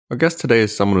Our guest today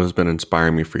is someone who has been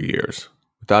inspiring me for years,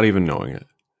 without even knowing it.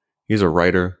 He's a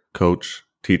writer, coach,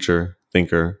 teacher,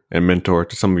 thinker, and mentor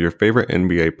to some of your favorite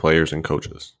NBA players and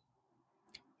coaches.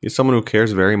 He's someone who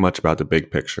cares very much about the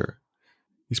big picture.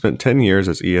 He spent 10 years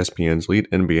as ESPN's lead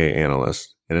NBA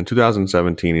analyst, and in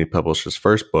 2017 he published his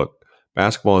first book,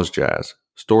 Basketball is Jazz: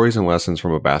 Stories and Lessons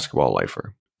from a Basketball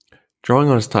Lifer. Drawing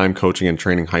on his time coaching and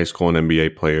training high school and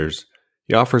NBA players,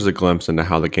 he offers a glimpse into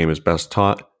how the game is best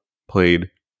taught,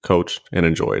 played, coached, and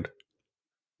enjoyed.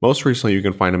 Most recently, you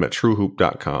can find him at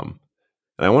truehoop.com.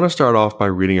 And I want to start off by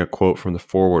reading a quote from the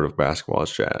foreword of Basketball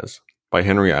is Jazz by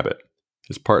Henry Abbott,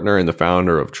 his partner and the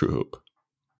founder of TrueHoop.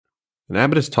 And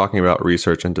Abbott is talking about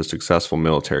research into successful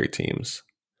military teams.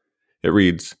 It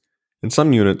reads, "In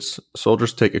some units,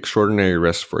 soldiers take extraordinary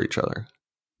risks for each other.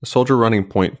 A soldier running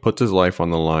point puts his life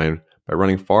on the line by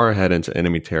running far ahead into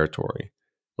enemy territory,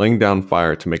 laying down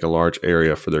fire to make a large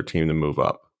area for their team to move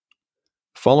up.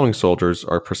 Following soldiers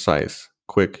are precise,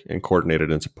 quick, and coordinated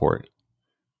in support.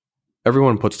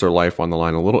 Everyone puts their life on the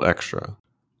line a little extra.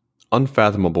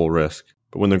 Unfathomable risk,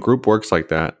 but when the group works like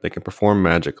that, they can perform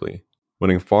magically,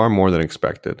 winning far more than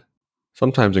expected,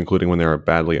 sometimes including when they are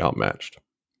badly outmatched."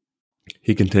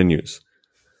 He continues,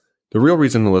 "The real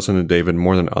reason to listen to David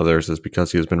more than others is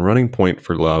because he has been running point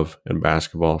for love and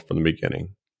basketball from the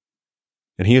beginning.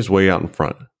 And he is way out in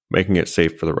front, making it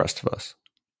safe for the rest of us."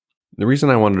 The reason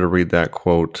I wanted to read that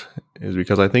quote is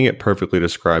because I think it perfectly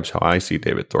describes how I see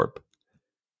David Thorpe.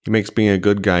 He makes being a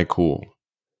good guy cool.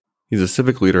 He's a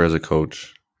civic leader as a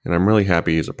coach, and I'm really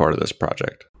happy he's a part of this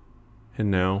project.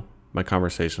 And now, my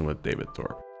conversation with David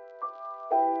Thorpe.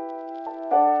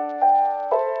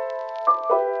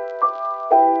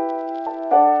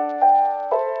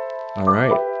 All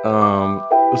right.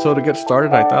 So to get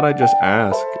started, I thought I'd just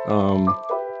ask,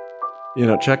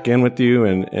 check in with you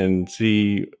and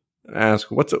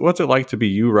ask what's it like to be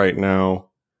you right now,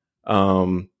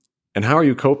 and how are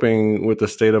you coping with the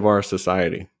state of our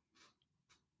society?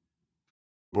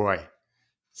 Boy.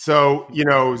 So,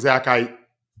 Zach,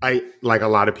 I like a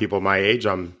lot of people my age,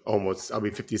 I'll be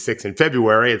 56 in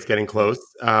February. It's getting close.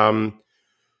 I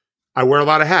wear a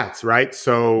lot of hats, right?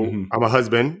 So I'm a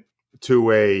husband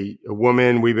to a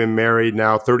woman. We've been married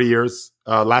now 30 years.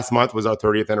 Last month was our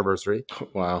 30th anniversary.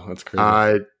 Wow, that's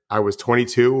crazy. I was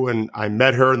 22 and I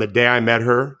met her. And the day I met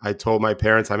her, I told my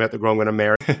parents I met the girl I'm going to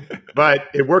marry. But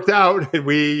it worked out.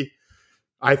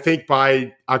 I think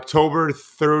by October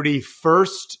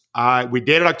 31st, we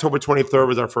dated October 23rd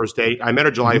was our first date. I met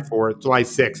her July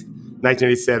 6th,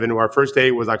 1987. Our first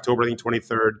date was October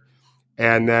 23rd.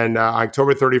 And then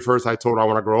October 31st, I told her I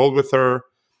want to grow old with her.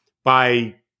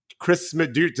 By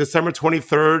December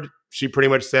 23rd, she pretty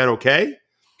much said, okay,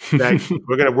 that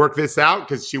we're going to work this out,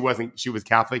 because she was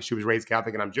Catholic. She was raised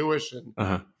Catholic and I'm Jewish.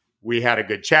 And we had a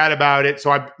good chat about it.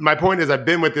 So my point is I've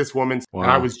been with this woman. Wow.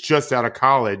 And I was just out of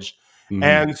college.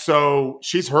 And so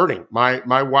she's hurting.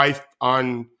 My wife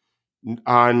on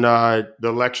the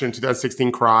election in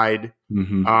 2016 cried.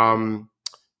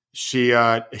 She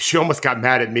almost got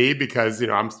mad at me because,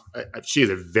 she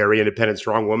is a very independent,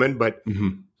 strong woman, but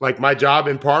like my job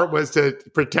in part was to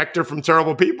protect her from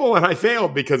terrible people. And I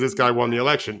failed because this guy won the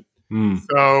election.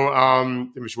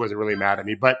 So she wasn't really mad at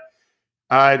me, but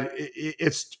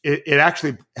it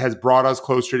actually has brought us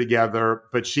closer together,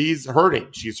 but she's hurting.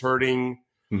 She's hurting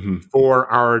for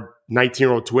our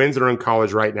 19-year-old twins that are in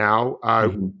college right now,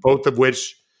 both of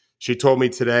which she told me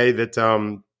today that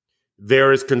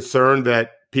there is concern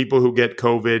that people who get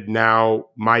COVID now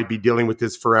might be dealing with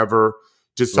this forever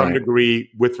to some degree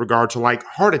with regard to like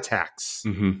heart attacks.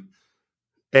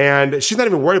 And she's not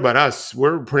even worried about us.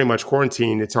 We're pretty much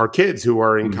quarantined. It's our kids who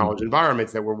are in college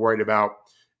environments that we're worried about.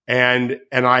 And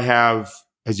I have,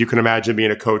 as you can imagine, being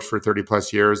a coach for 30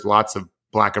 plus years, lots of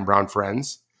Black and brown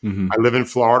friends. I live in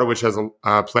Florida, which has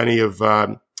plenty of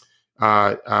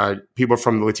people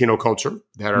from the Latino culture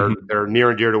that are near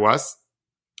and dear to us.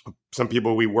 Some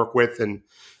people we work with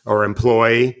or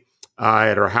employ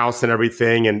at our house and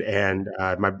everything. And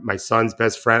my son's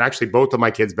best friend, actually, both of my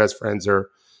kids' best friends are.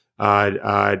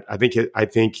 I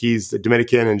think he's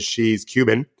Dominican and she's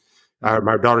Cuban.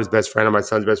 My daughter's best friend and my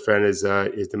son's best friend is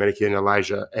Dominican,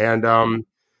 Elijah, and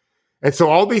so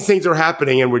all these things are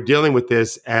happening, and we're dealing with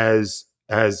this as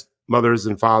mothers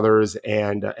and fathers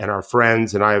and our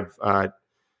friends. And I have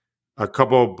a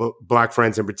couple of Black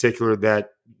friends in particular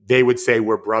that they would say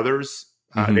we're brothers.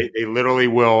 They literally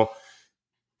will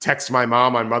text my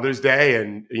mom on Mother's Day,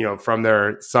 and from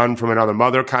their son from another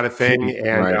mother kind of thing.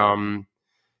 And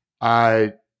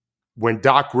when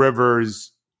Doc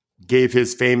Rivers gave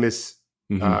his famous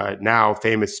now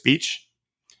famous speech,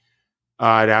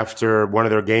 after one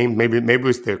of their games. Maybe it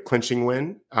was the clinching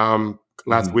win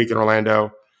last week in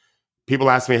Orlando. People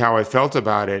asked me how I felt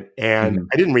about it, and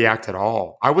I didn't react at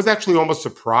all. I was actually almost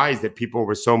surprised that people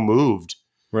were so moved.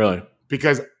 Really?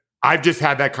 Because I've just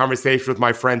had that conversation with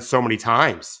my friends so many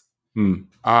times.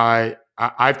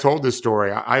 I've told this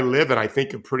story. I live in, I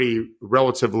think, a pretty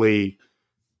relatively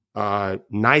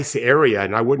nice area,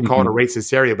 and I wouldn't call it a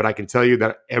racist area, but I can tell you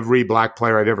that every black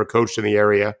player I've ever coached in the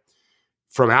area,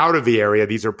 from out of the area,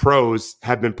 these are pros,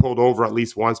 have been pulled over at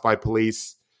least once by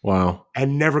police. Wow.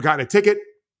 And never gotten a ticket.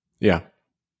 Yeah.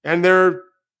 And they're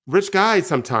rich guys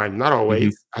sometimes, not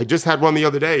always. I just had one the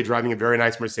other day driving a very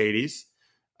nice Mercedes.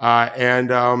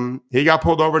 And he got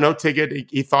pulled over, no ticket.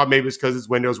 He thought maybe it's because his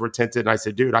windows were tinted. And I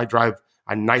said, dude, I drive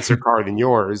a nicer car than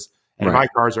yours. And my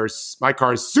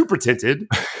car is super tinted.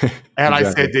 And I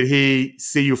said, did he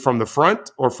see you from the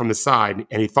front or from the side?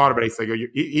 And he thought about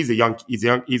it. He's young.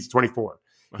 He's 24.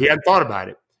 He hadn't thought about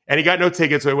it. And he got no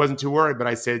ticket, so he wasn't too worried. But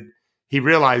I said, he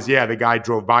realized, the guy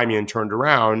drove by me and turned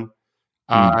around.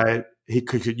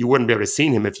 You wouldn't be able to see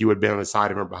him if you had been on the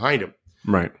side of him or behind him.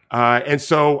 Right. And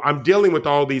so I'm dealing with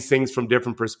all these things from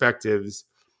different perspectives.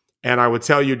 And I would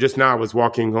tell you just now, I was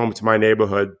walking home to my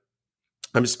neighborhood.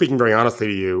 I'm just speaking very honestly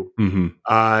to you.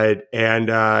 And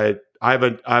I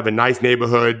have a nice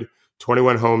neighborhood,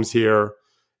 21 homes here.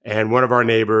 And one of our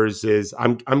neighbors is,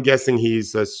 I'm guessing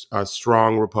he's a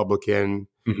strong Republican.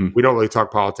 We don't really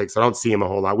talk politics. I don't see him a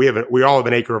whole lot. We all have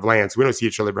an acre of land, so we don't see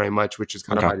each other very much, which is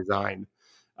kind of by design.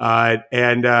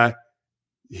 And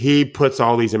he puts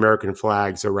all these American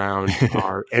flags around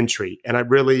our entry. And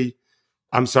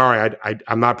I'm sorry,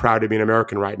 I'm not proud to be an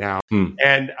American right now.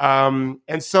 And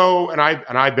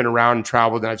I've been around and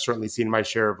traveled, and I've certainly seen my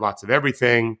share of lots of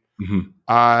everything.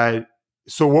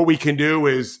 So what we can do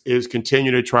is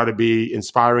continue to try to be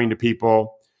inspiring to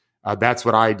people. That's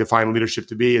what I define leadership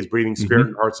to be, is breathing spirit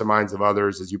in hearts and minds of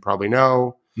others, as you probably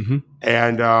know.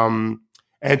 And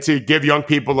to give young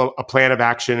people a plan of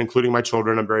action, including my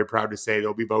children. I'm very proud to say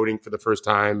they'll be voting for the first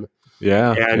time. We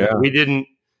didn't,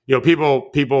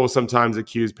 people sometimes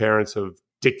accuse parents of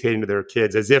dictating to their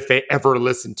kids as if they ever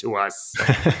listen to us.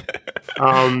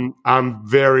 I'm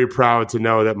very proud to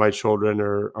know that my children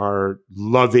are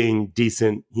loving,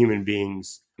 decent human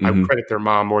beings. I credit their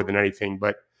mom more than anything,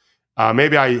 but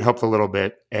maybe I helped a little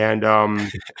bit. And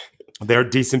they're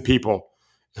decent people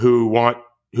who want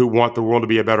the world to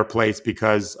be a better place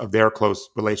because of their close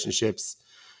relationships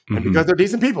and because they're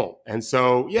decent people. And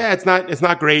so, it's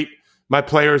not great. My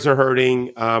players are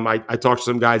hurting. I talked to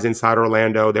some guys inside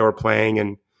Orlando. They were playing,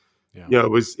 and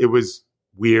it was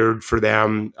weird for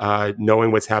them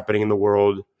knowing what's happening in the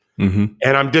world. And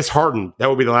I'm disheartened. That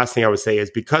would be the last thing I would say, is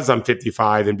because I'm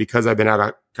 55 and because I've been out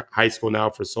of high school now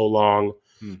for so long,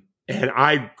 and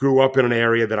I grew up in an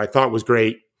area that I thought was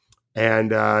great.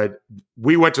 And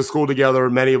we went to school together.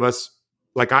 Many of us,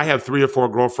 like, I have 3 or 4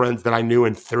 girlfriends that I knew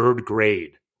in 3rd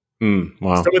grade.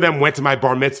 Wow. Some of them went to my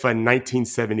bar mitzvah in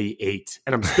 1978,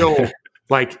 and I'm still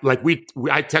I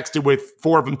texted with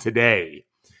 4 of them today,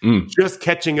 just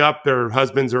catching up. Their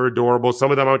husbands are adorable. Some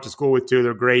of them I went to school with too.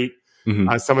 They're great.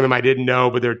 Some of them I didn't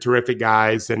know, but they're terrific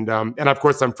guys. And of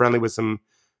course I'm friendly with some.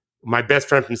 My best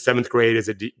friend from 7th grade is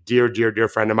a dear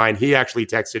friend of mine. He actually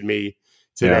texted me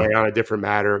today on a different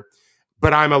matter.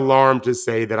 But I'm alarmed to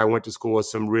say that I went to school with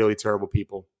some really terrible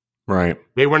people. Right.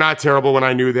 They were not terrible when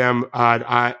I knew them.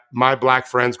 My black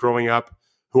friends growing up,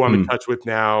 who I'm in touch with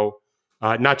now,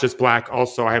 not just black.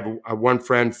 Also, I have one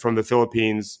friend from the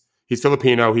Philippines. He's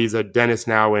Filipino. He's a dentist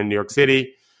now in New York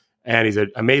City, and he's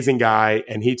an amazing guy.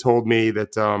 And he told me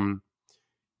that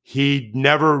he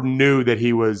never knew that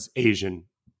he was Asian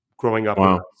growing up.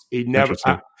 Wow. He never.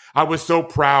 I was so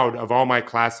proud of all my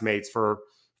classmates for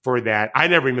that. I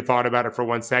never even thought about it for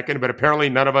 1 second, but apparently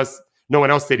no one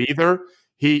else did either.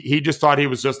 He just thought he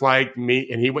was just like me,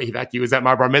 and he was at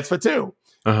my bar mitzvah too.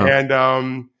 And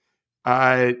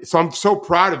so I'm so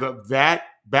proud of that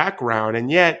background. And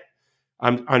yet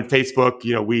I'm on Facebook,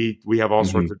 we have all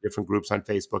sorts of different groups on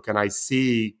Facebook, and I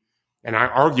see, and I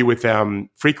argue with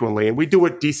them frequently, and we do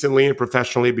it decently and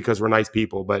professionally because we're nice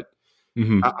people, but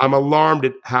I'm alarmed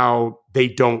at how they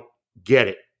don't get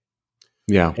it.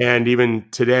 Yeah. And even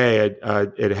today,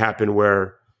 it happened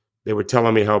where they were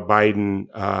telling me how Biden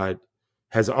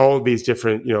has all of these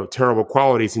different, terrible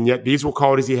qualities. And yet these were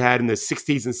qualities he had in the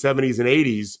 60s and 70s and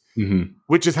 80s,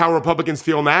 which is how Republicans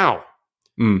feel now.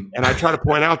 And I try to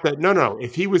point out that, no,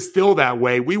 if he was still that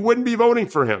way, we wouldn't be voting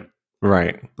for him.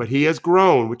 Right. But he has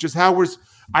grown, which is how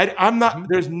I'm not,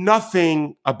 there's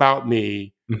nothing about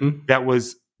me that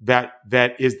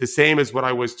is the same as what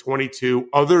I was 22,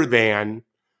 other than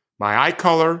my eye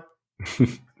color.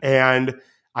 And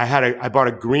I bought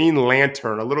a Green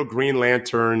Lantern, a little Green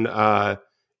Lantern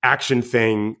action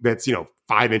thing that's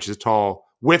 5 inches tall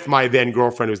with my then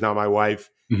girlfriend, who's now my wife,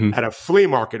 at a flea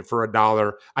market for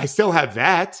 $1. I still have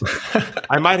that.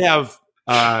 I might have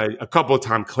a couple of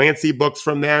Tom Clancy books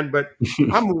from then, but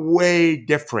I'm way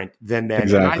different than then.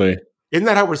 Exactly. Isn't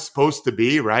that how we're supposed to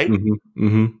be, right?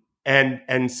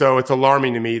 And so it's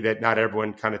alarming to me that not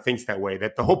everyone kind of thinks that way.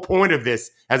 That the whole point of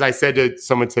this, as I said to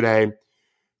someone today,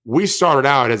 we started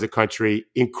out as a country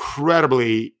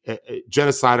incredibly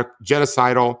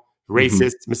genocidal,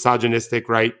 racist, misogynistic,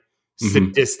 right?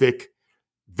 Sadistic.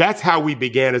 That's how we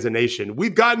began as a nation.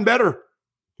 We've gotten better.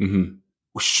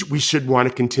 We should want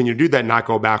to continue to do that, not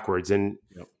go backwards. And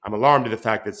I'm alarmed at the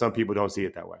fact that some people don't see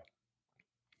it that way.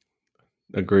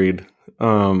 Agreed.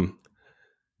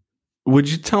 Would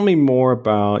you tell me more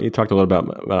about, you talked a little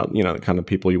about the kind of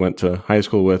people you went to high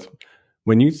school with.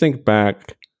 When you think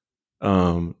back,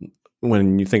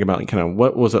 when you think about kind of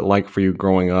what was it like for you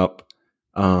growing up,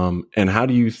 and how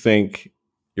do you think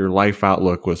your life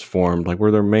outlook was formed? Like, were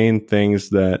there main things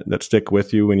that stick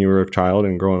with you when you were a child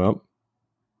and growing up?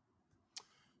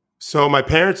 So my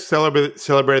parents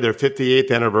celebrated their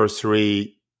 58th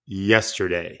anniversary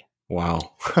yesterday. Wow.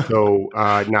 So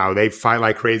now they fight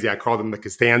like crazy. I call them the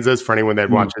Costanzas for anyone that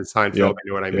watches Seinfeld. You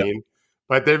know what I mean?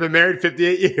 But they've been married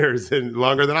 58 years and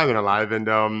longer than I've been alive. And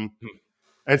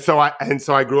so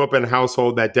I grew up in a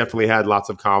household that definitely had lots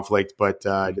of conflict. But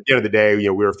at the end of the day, we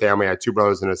were a family. I had 2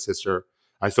 brothers and a sister.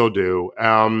 I still do.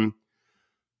 I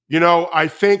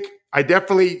think I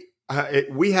definitely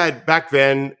we had back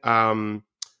then.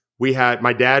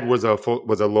 My dad was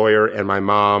a lawyer, and my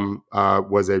mom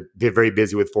was very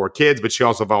busy with 4 kids, but she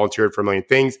also volunteered for a million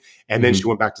things. And then she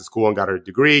went back to school and got her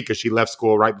degree because she left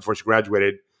school right before she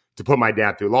graduated to put my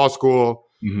dad through law school.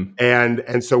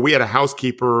 And so we had a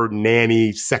housekeeper,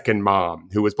 nanny, second mom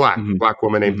who was black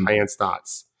woman named Diane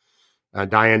Stotts.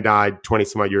 Diane died 20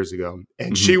 some odd years ago.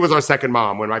 And she was our second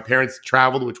mom. When my parents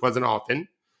traveled, which wasn't often,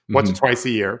 once or twice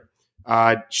a year,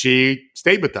 she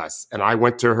stayed with us. And I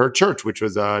went to her church, which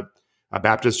was a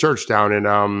Baptist church down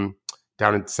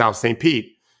in South St.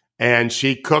 Pete. And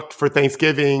she cooked for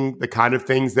Thanksgiving the kind of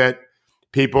things that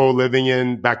people living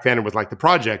in back then, it was like the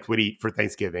project, would eat for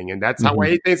Thanksgiving. And that's how I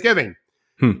ate Thanksgiving.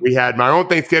 We had my own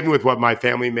Thanksgiving with what my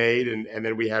family made, and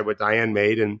then we had what Diane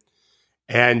made.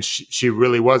 And she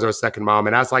really was our second mom.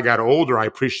 And as I got older, I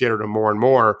appreciated her more and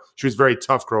more. She was very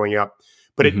tough growing up,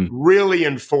 but it really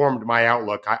informed my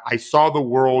outlook. I saw the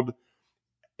world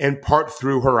in part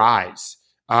through her eyes.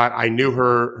 I knew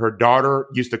her daughter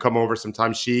used to come over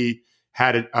sometimes. She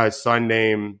had a son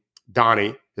named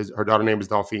Donnie. Her daughter name was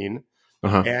Delphine.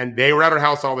 And they were at her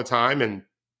house all the time. And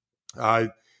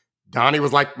Donnie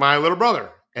was like my little brother.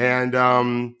 And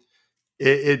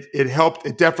it helped.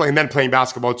 It definitely, and then playing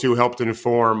basketball too, helped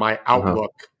inform my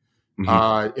outlook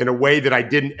in a way that I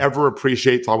didn't ever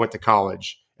appreciate till I went to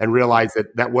college and realized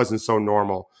that wasn't so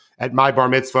normal. At my bar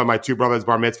mitzvah, my 2 brothers'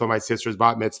 bar mitzvah, my sister's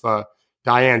bat mitzvah,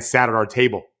 Diane sat at our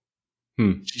table.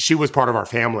 She was part of our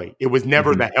family. It was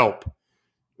never the help.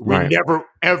 We never,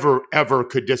 ever, ever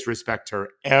could disrespect her,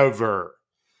 ever.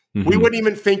 We wouldn't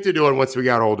even think to do it once we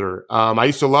got older. I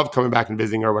used to love coming back and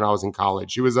visiting her when I was in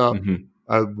college. She was a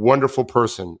wonderful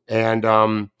person.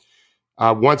 And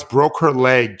once broke her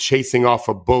leg chasing off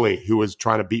a bully who was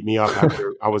trying to beat me up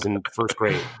after I was in first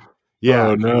grade. Yeah.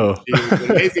 Oh, no. She was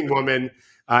an amazing woman.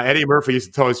 Eddie Murphy used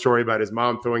to tell a story about his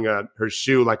mom throwing her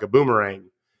shoe like a boomerang.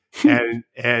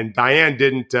 And Diane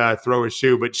didn't throw a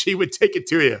shoe, but she would take it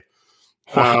to you.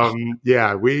 Wow.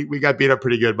 We got beat up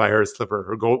pretty good by her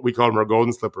slipper. We called them her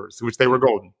golden slippers, which they were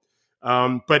golden.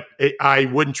 But I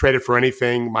wouldn't trade it for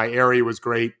anything. My area was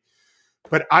great.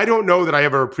 But I don't know that I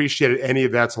ever appreciated any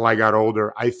of that till I got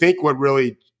older. I think what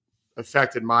really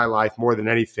affected my life more than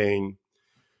anything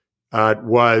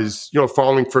was,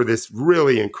 falling for this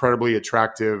really incredibly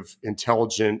attractive,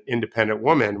 intelligent, independent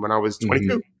woman when I was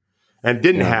 22 and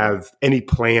didn't have any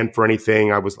plan for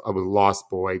anything. I was a lost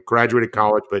boy, graduated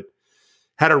college, but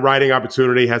had a writing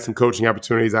opportunity, had some coaching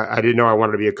opportunities. I didn't know I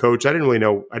wanted to be a coach. I didn't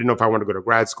know if I wanted to go to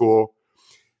grad school.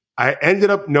 I ended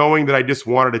up knowing that I just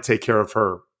wanted to take care of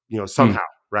her, somehow,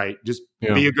 right? Just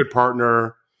be a good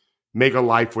partner, make a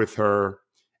life with her.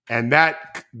 And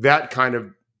that kind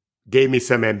of gave me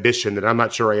some ambition that I'm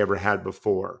not sure I ever had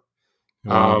before.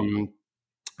 And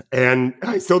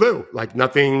I still do, like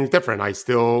nothing different.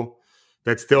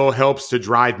 That still helps to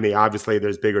drive me. Obviously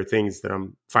there's bigger things that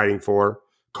I'm fighting for,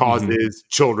 causes,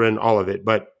 children, all of it.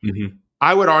 But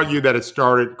I would argue that it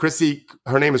started, Chrissy,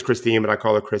 her name is Christine, but I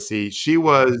call her Chrissy. She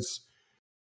was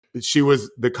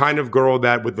the kind of girl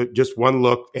that with just one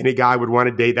look, any guy would want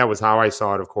to date. That was how I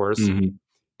saw it, of course.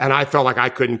 and I felt like I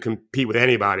couldn't compete with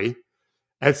anybody.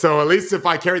 And so at least if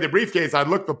I carried the briefcase, I'd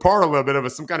look the part a little bit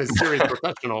of some kind of serious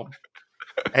professional.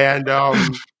 And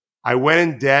I went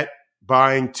in debt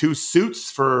buying 2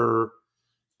 suits for,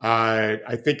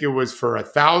 I think it was for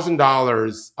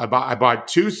 $1,000. I bought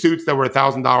 2 suits that were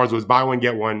 $1,000. It was buy one,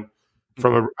 get one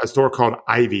from a store called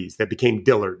Ivy's that became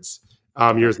Dillard's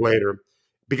years later,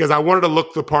 because I wanted to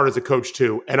look the part as a coach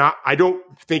too. And I don't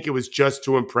think it was just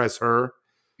to impress her.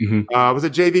 Mm-hmm. I was a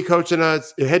JV coach and a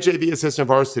head JV assistant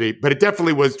varsity, but it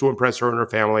definitely was to impress her and her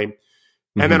family.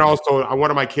 Mm-hmm. And then also I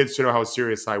wanted my kids to know how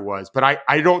serious I was. But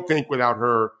I don't think without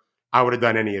her, I would have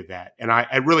done any of that. And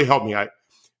it really helped me.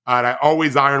 I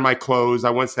always iron my clothes.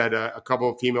 I once had a couple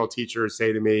of female teachers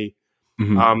say to me,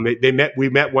 mm-hmm. We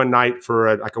met one night for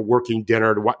a working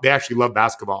dinner. They actually love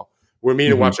basketball. We're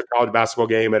meeting mm-hmm. to watch a college basketball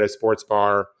game at a sports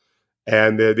bar.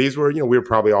 And these were, we were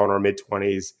probably all in our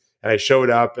mid-20s. And I showed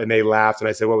up and they laughed. And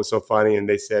I said, what was so funny? And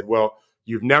they said, well,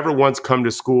 you've never once come to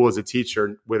school as a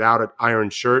teacher without an iron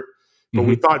shirt. But mm-hmm.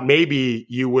 we thought maybe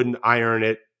you wouldn't iron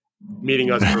it meeting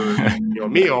us for a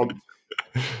meal.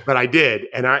 But I did.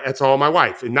 And that's all my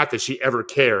wife. And not that she ever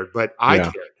cared, but I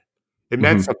cared. It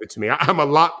meant mm-hmm. something to me. I'm a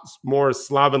lot more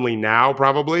slovenly now,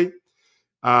 probably.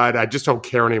 I just don't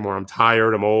care anymore. I'm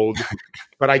tired. I'm old.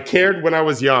 But I cared when I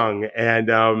was young.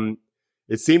 And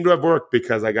it seemed to have worked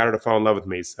because I got her to fall in love with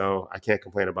me. So I can't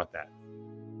complain about that.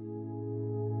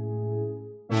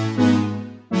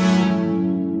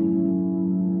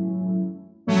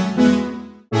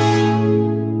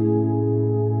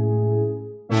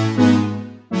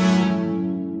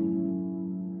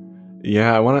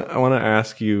 Yeah, I want to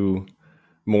ask you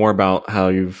more about how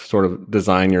you've sort of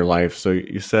designed your life. So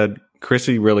you said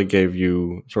Chrissy really gave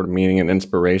you sort of meaning and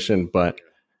inspiration, but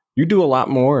you do a lot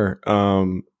more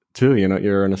too.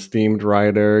 You're an esteemed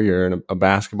writer, you're a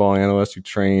basketball analyst, you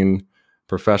train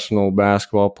professional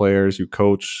basketball players, you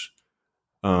coach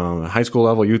high school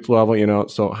level, youth level,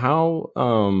 so how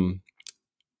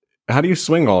do you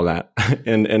swing all that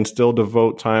and still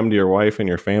devote time to your wife and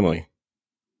your family?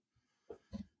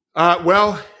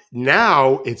 Well,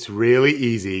 now it's really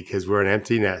easy because we're an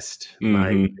empty nest.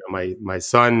 Mm-hmm. My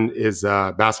son is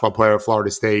a basketball player at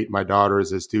Florida State. My daughter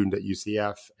is a student at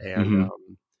UCF, and mm-hmm.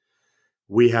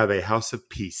 We have a house of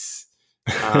peace.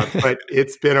 But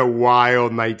it's been a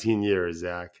wild 19 years,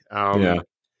 Zach.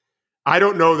 I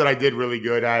don't know that I did really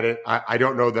good at it. I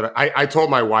don't know that I told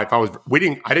my wife I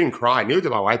didn't cry. Neither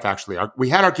did my wife, actually. We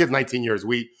had our kids 19 years.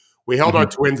 We held mm-hmm. our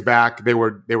twins back. They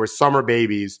were summer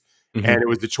babies. Mm-hmm. And it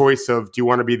was the choice of, do you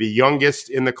want to be the youngest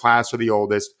in the class or the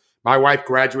oldest? My wife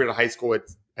graduated high school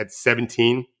at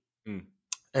 17. Mm.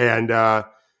 And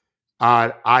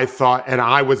I thought, and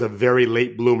I was a very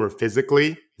late bloomer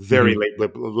physically, very mm-hmm.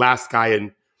 late. Last guy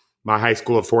in my high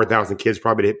school of 4,000 kids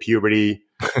probably hit puberty.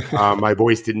 My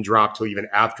voice didn't drop till even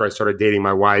after I started dating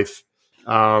my wife.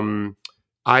 I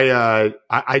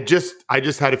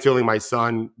just had a feeling my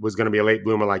son was going to be a late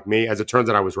bloomer like me. As it turns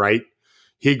out, I was right.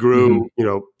 He grew,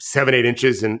 mm-hmm. 7-8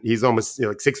 inches, and he's almost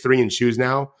like 6'3" in shoes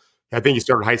now. I think he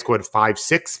started high school at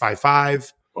 5'6",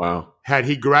 5'5". Wow. Had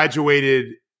he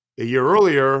graduated a year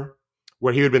earlier,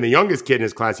 where he would have been the youngest kid in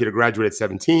his class, he'd have graduated at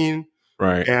 17.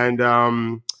 Right. And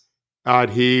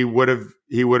he would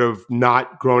have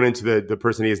not grown into the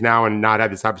person he is now and not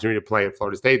had this opportunity to play at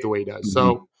Florida State the way he does.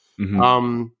 Mm-hmm. So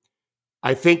mm-hmm.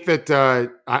 I think that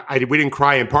we didn't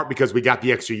cry in part because we got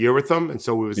the extra year with them. And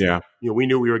so we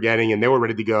knew we were getting, and they were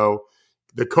ready to go.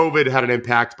 The COVID had an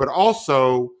impact, but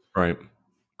also right.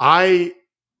 I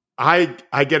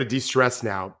get a de-stress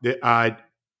now.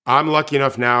 I'm lucky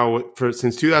enough now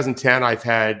since 2010, I've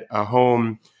had a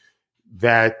home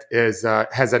that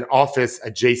has an office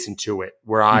adjacent to it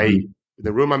where mm-hmm.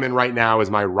 the room I'm in right now is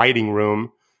my writing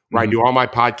room where mm-hmm. I do all my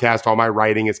podcasts, all my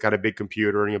writing. It's got a big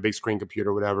computer and a big screen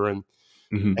computer, whatever. And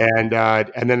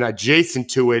then adjacent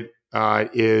to it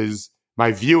is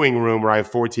my viewing room where I have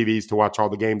 4 TVs to watch all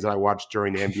the games that I watch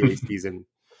during the NBA season.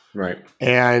 Right.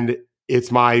 And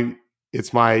it's not,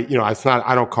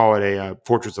 I don't call it a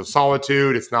fortress of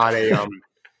solitude. It's not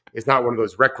it's not one of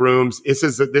those rec rooms. This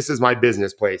is my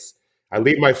business place. I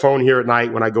leave my phone here at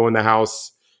night when I go in the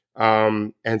house.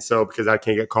 And so, because I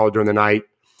can't get called during the night,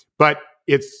 but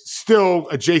it's still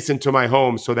adjacent to my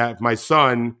home so that if my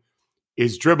son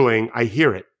is dribbling, I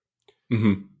hear it.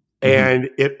 Mm-hmm. And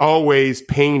it always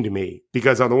pained me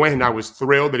because on the one hand, I was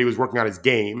thrilled that he was working on his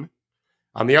game.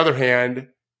 On the other hand,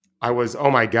 I was, oh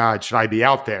my God, should I be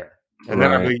out there? And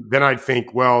right. then I'd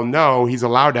think, well, no, he's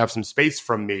allowed to have some space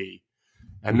from me.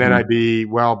 And then I'd be,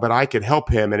 well, but I could help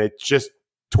him. And it just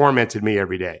tormented me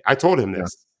every day. I told him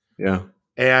this. Yeah.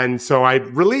 And so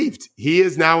I'm relieved. He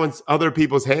is now in other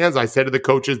people's hands. I said to the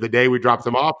coaches the day we dropped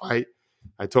him off, I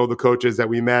told the coaches that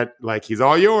we met, like, he's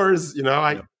all yours.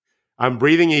 I'm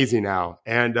breathing easy now.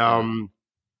 And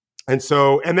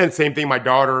so, and then same thing, my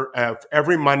daughter,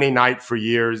 every Monday night for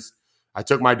years, I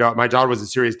took my daughter was a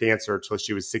serious dancer until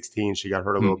she was 16. She got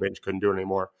hurt a little bit and she couldn't do it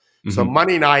anymore. So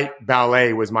Monday night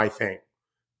ballet was my thing.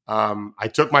 I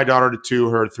took my daughter to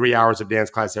her 3 hours of dance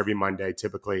class every Monday,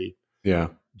 typically. Yeah.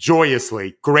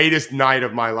 Joyously. Greatest night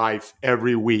of my life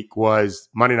every week was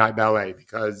Monday night ballet,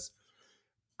 because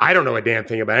I don't know a damn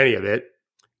thing about any of it.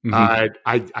 I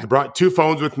brought 2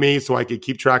 phones with me so I could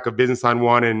keep track of business on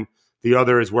one, and the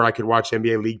other is where I could watch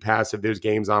NBA League Pass if there's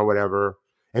games on, whatever.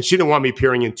 And she didn't want me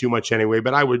peering in too much anyway,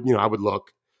 but I would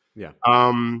look. Yeah.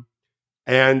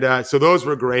 So those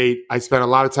were great. I spent a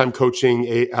lot of time coaching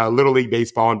a Little League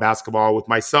baseball and basketball with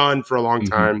my son for a long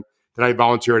time. Then I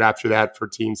volunteered after that for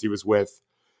teams he was with.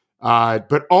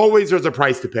 But always there's a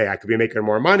price to pay. I could be making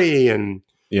more money, and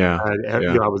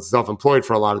I was self-employed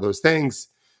for a lot of those things.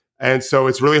 And so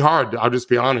it's really hard. I'll just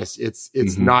be honest.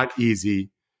 It's not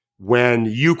easy when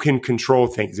you can control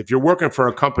things. If you're working for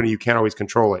a company, you can't always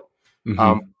control it.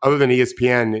 Other than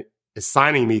ESPN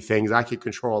assigning me things, I could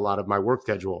control a lot of my work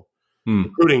schedule,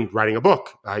 including writing a book.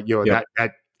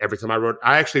 That every time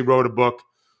I actually wrote a book.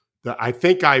 I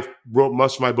think I wrote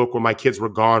most of my book when my kids were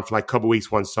gone for like a couple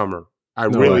weeks one summer. I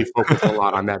really focused a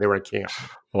lot on that. They were at camp.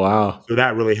 Wow. So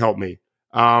that really helped me.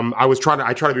 I try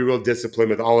to be real disciplined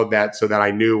with all of that so that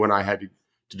I knew when I had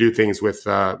to do things with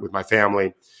my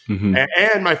family.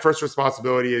 And my first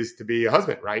responsibility is to be a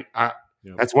husband, right?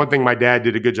 That's one thing my dad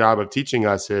did a good job of teaching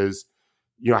us is,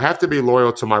 I have to be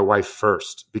loyal to my wife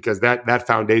first, because that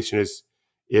foundation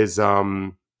is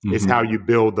how you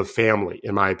build the family,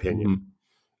 in my opinion.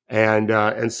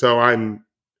 And so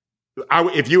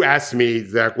if you ask me,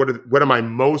 Zach, what am I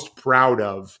most proud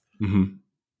of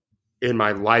in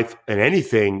my life and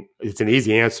anything, it's an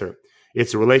easy answer.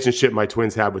 It's a relationship my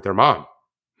twins have with their mom.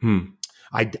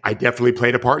 I definitely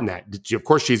played a part in that. Of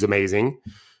course, she's amazing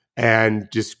and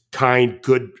just kind,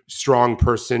 good, strong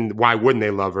person. Why wouldn't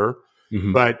they love her?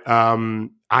 But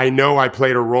I know I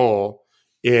played a role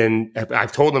in,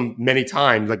 I've told them many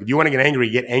times, like, if you want to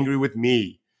get angry with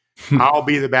me. I'll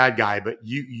be the bad guy, but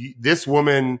this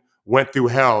woman went through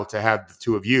hell to have the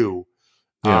two of you,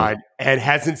 and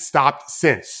hasn't stopped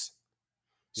since.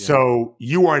 So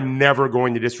you are never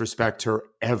going to disrespect her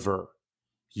ever.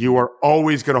 You are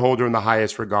always going to hold her in the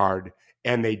highest regard,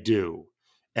 and they do.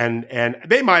 And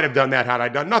they might have done that had I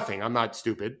done nothing. I'm not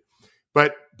stupid,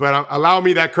 but allow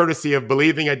me that courtesy of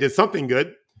believing I did something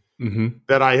good,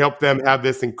 that I helped them have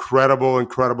this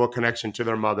incredible connection to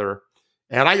their mother.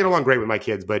 And I get along great with my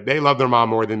kids, but they love their mom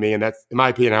more than me. And that's, in my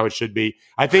opinion, how it should be.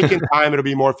 I think in time it'll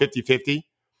be more 50-50.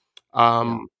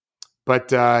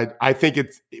 But I think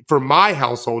it's, for my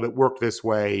household, it worked this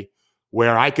way,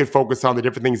 where I could focus on the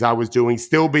different things I was doing,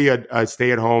 still be a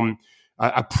stay-at-home,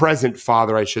 a present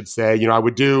father, I should say. I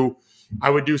would do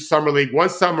Summer League. One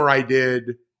summer I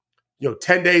did,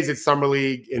 10 days at Summer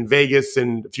League in Vegas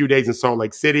and a few days in Salt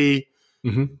Lake City.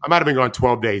 I might have been gone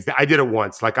 12 days. I did it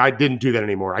once. Like, I didn't do that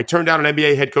anymore. I turned down an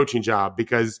NBA head coaching job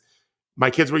because my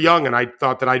kids were young, and I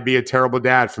thought that I'd be a terrible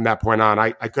dad from that point on.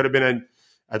 I could have been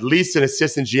at least an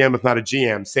assistant GM, if not a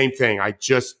GM. Same thing. I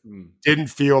just didn't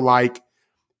feel like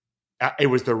it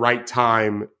was the right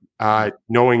time,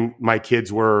 knowing my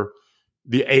kids were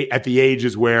at the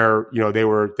ages where, they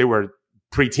were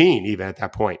preteen even at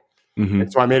that point.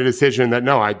 And so I made a decision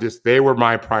that they were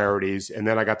my priorities. And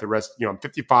then I got the rest, I'm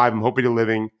 55. I'm hoping to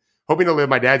live.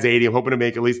 My dad's 80. I'm hoping to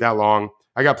make at least that long.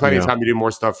 I got plenty of time to do more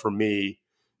stuff for me,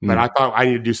 but I thought I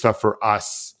need to do stuff for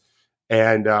us.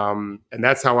 And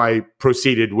that's how I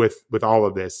proceeded with all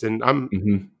of this. And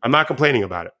I'm not complaining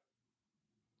about it.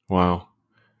 Wow.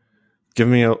 Give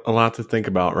me a lot to think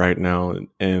about right now.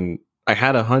 And I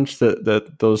had a hunch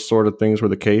that those sort of things were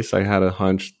the case. I had a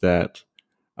hunch that,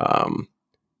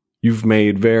 you've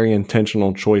made very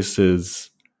intentional choices,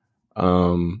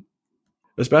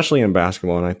 especially in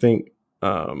basketball. And I think,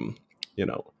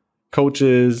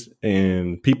 coaches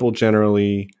and people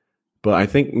generally, but I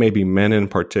think maybe men in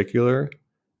particular,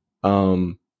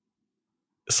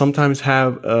 sometimes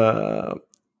have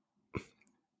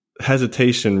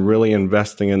hesitation really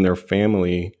investing in their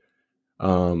family,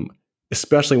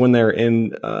 especially when they're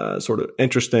in sort of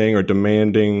interesting or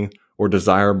demanding or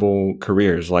desirable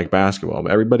careers like basketball.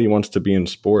 Everybody wants to be in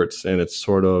sports, and it's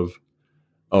sort of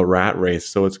a rat race.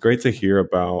 So it's great to hear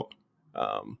about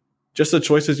just the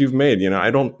choices you've made.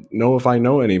 I don't know if I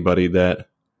know anybody that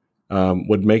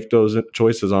would make those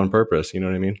choices on purpose. You know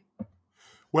what I mean?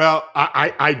 Well,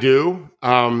 I do.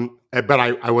 But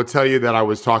I will tell you that I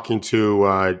was talking to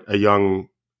a young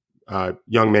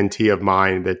mentee of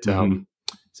mine that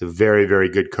is a very, very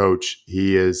good coach.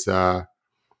 He is. I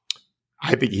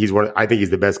think he's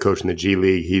the best coach in the G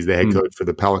League. He's the head coach for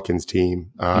the Pelicans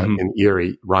team in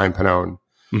Erie, Ryan Pannone.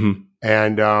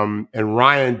 And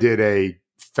Ryan did a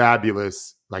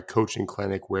fabulous coaching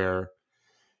clinic where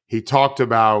he talked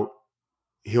about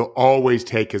he'll always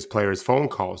take his players' phone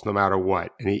calls no matter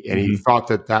what, and he thought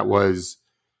that was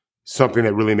something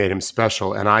that really made him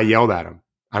special. And I yelled at him,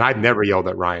 and I've never yelled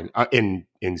at Ryan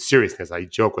in seriousness. I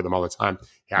joke with him all the time.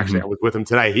 Actually, I was with him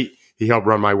today. He helped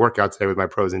run my workout today with my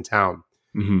pros in town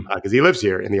because he lives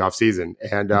here in the off season.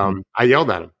 And I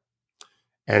yelled at him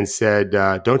and said,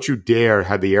 "Don't you dare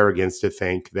have the arrogance to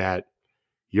think that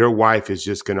your wife is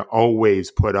just going to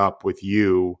always put up with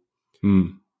you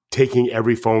taking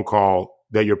every phone call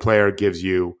that your player gives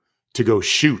you to go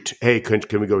shoot. Hey, can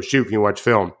we go shoot? Can you watch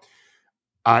film?"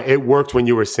 It worked when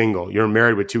you were single. You're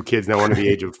married with 2 kids now under the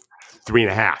age of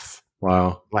 3.5.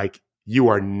 Wow. You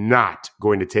are not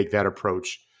going to take that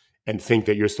approach and think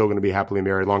that you're still going to be happily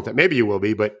married a long time. Maybe you will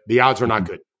be, but the odds are not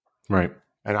good. Right.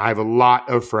 And I have a lot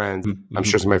of friends. I'm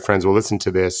sure some of my friends will listen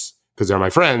to this because they're my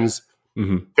friends.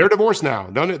 They're divorced now.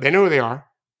 They know who they are.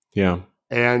 Yeah.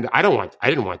 And I didn't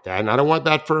want that. And I don't want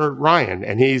that for Ryan.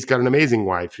 And he's got an amazing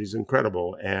wife. She's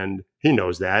incredible. And he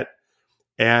knows that.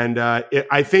 And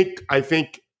I think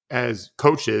as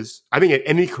coaches, I think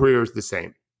any career is the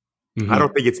same. I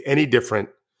don't think it's any different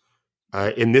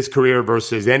in this career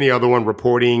versus any other one,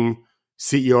 reporting,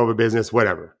 CEO of a business,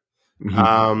 whatever.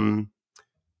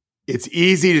 It's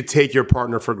easy to take your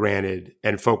partner for granted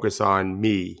and focus on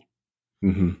me.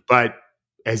 But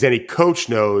as any coach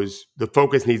knows, the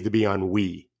focus needs to be on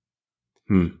we.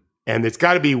 And it's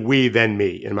got to be we, then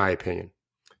me, in my opinion.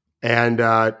 And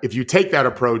if you take that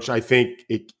approach, I think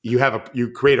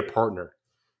you create a partner.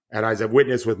 And as I've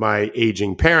witnessed with my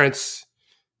aging parents,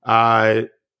 and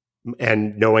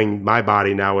knowing my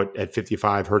body now at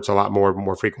 55 hurts a lot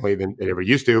more frequently than it ever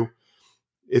used to,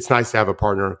 it's nice to have a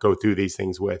partner go through these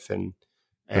things with. And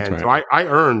right. So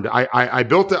I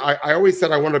built it. I always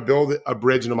said I want to build a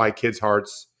bridge into my kids'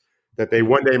 hearts that they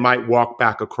one day might walk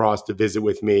back across to visit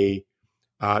with me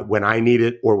when I need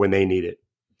it or when they need it.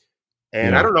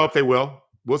 And I don't know if they will.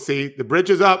 We'll see. The bridge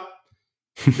is up.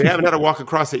 They haven't had to walk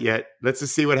across it yet. Let's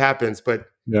just see what happens. But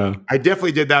I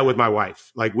definitely did that with my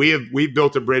wife. We've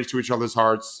built a bridge to each other's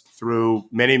hearts through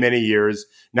many, many years.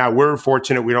 Now we're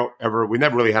fortunate. We never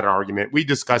really had an argument. We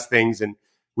discuss things and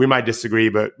we might disagree,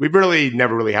 but we've really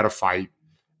never really had a fight.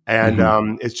 And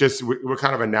it's just, we're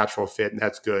kind of a natural fit, and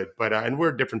that's good. But, and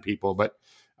we're different people, but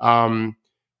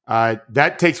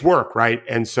that takes work. Right.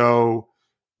 And so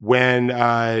when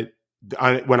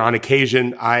on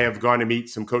occasion I have gone to meet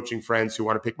some coaching friends who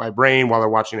want to pick my brain while they're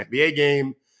watching an NBA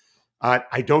game,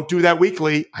 I don't do that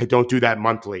weekly. I don't do that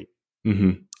monthly.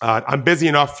 I'm busy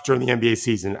enough during the NBA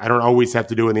season. I don't always have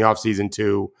to do it in the off season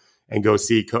too, and go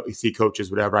see coaches,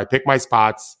 whatever. I pick my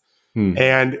spots,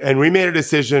 and we made a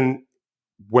decision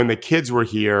when the kids were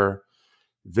here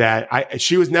that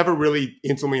she was never really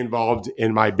intimately involved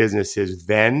in my businesses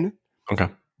then. Okay,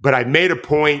 but I made a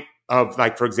point of,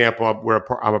 like, for example,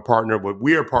 I'm a partner, but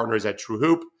we are partners at True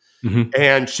Hoop,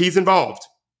 and she's involved.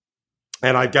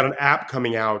 And I've got an app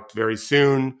coming out very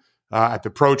soon at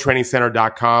the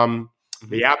protrainingcenter.com.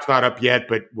 The app's not up yet,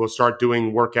 but we'll start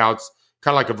doing workouts,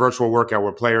 kind of like a virtual workout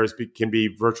where players can be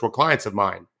virtual clients of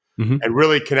mine and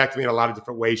really connect me in a lot of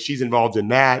different ways. She's involved in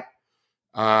that.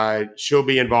 She'll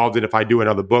be involved in, if I do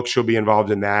another book, she'll be involved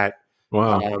in that.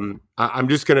 Wow. I'm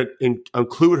just going to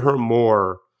include her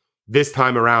more this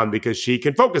time around because she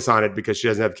can focus on it because she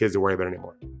doesn't have kids to worry about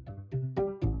anymore.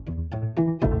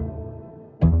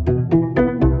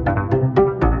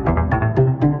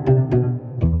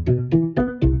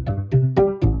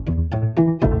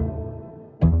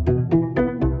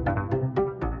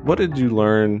 What did you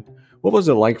learn? What was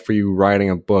it like for you writing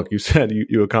a book? You said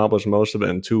you accomplished most of it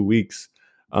in 2 weeks,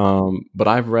 but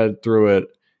I've read through it,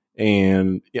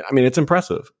 and I mean, it's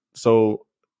impressive. So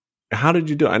how did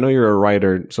you do it? I know you're a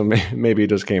writer, so maybe it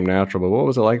just came natural, but what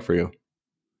was it like for you?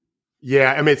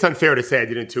 Yeah, I mean, it's unfair to say I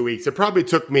did it in 2 weeks. It probably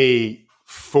took me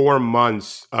 4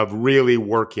 months of really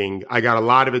working. I got a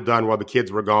lot of it done while the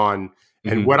kids were gone.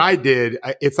 And what I did,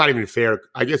 it's not even fair.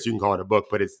 I guess you can call it a book,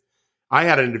 but I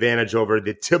had an advantage over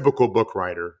the typical book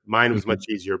writer. Mine was much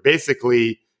easier.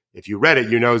 Basically, if you read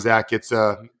it, Zach, it's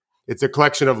a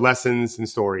collection of lessons and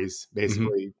stories,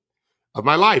 basically, of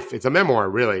my life. It's a memoir,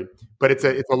 really. But it's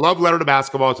a love letter to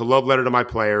basketball. It's a love letter to my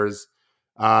players.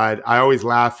 I always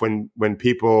laugh when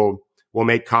people will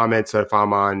make comments if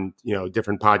I'm on,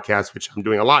 different podcasts, which I'm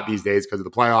doing a lot these days because of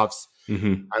the playoffs.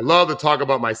 Mm-hmm. I love to talk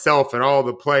about myself and all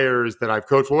the players that I've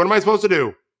coached. Well, what am I supposed to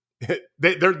do?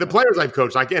 They're the players I've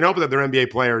coached. I can't help it that they're NBA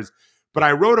players. But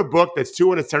I wrote a book that's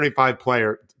 275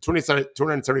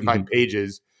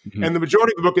 pages, Mm-hmm. and the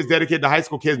majority of the book is dedicated to high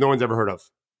school kids no one's ever heard of.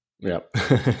 Yep.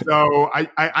 So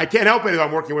I can't help it if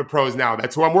I'm working with pros now.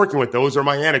 That's who I'm working with. Those are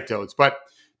my anecdotes. But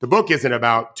the book isn't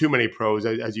about too many pros,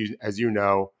 as you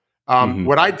know.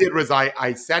 What I did was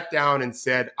I sat down and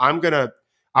said, I want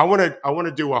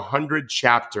to do 100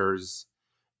 chapters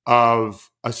of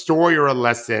a story or a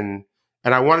lesson.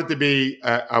 And I want it to be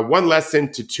a one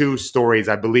lesson to two stories,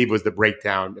 I believe was the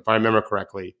breakdown, if I remember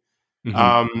correctly.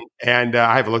 Mm-hmm.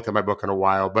 I haven't looked at my book in a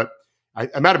while, but I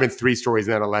might have been 3 stories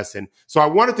and then a lesson. So I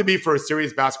want it to be for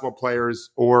serious basketball players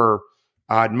or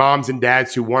moms and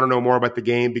dads who want to know more about the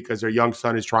game because their young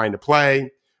son is trying to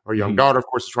play, or young daughter, of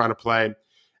course, is trying to play.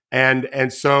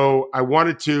 And so I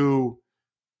wanted to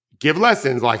give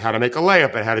lessons like how to make a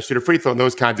layup and how to shoot a free throw and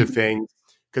those kinds of things,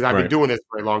 because I've been doing this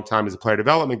for a long time as a player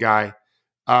development guy.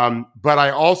 But I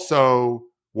also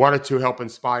wanted to help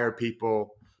inspire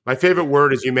people. My favorite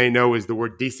word, as you may know, is the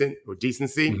word decent or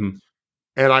decency. Mm-hmm.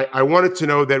 And I wanted to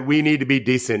know that we need to be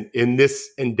decent in this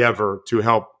endeavor to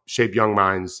help shape young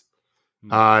minds,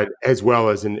 as well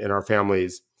as in our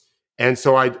families. And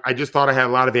so I just thought I had a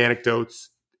lot of anecdotes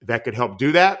that could help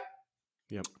do that.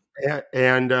 Yep.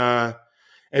 And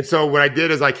so what I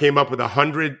did is I came up with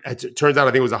 100. It turns out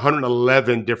I think it was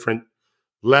 111 different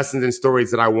lessons and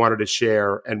stories that I wanted to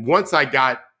share. And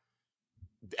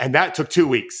and that took 2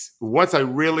 weeks. Once I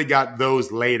really got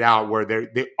those laid out, where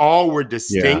they all were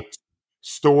distinct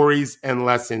stories and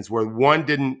lessons, where one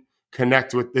didn't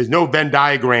connect with, there's no Venn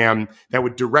diagram that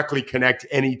would directly connect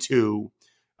any two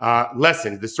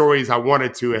lessons, the stories I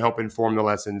wanted to help inform the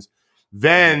lessons.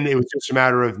 Then it was just a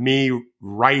matter of me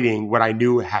writing what I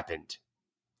knew happened.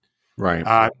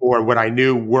 Right. Or what I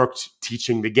knew worked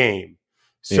teaching the game.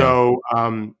 So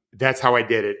that's how I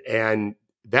did it. And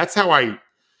that's how I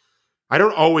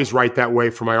don't always write that way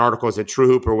for my articles at True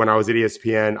Hoop or when I was at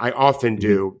ESPN. I often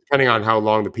do, depending on how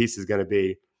long the piece is going to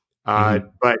be.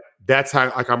 But that's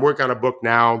how, like, I'm working on a book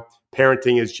now.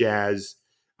 Parenting is Jazz.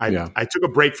 I took a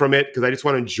break from it because I just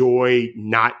want to enjoy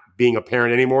not being a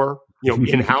parent anymore,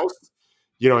 in-house.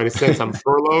 In a sense, I'm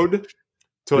furloughed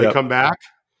till they come back.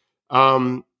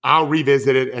 I'll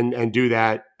revisit it and do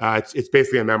that. It's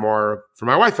basically a memoir for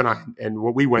my wife and I and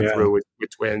what we went through with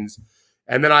twins.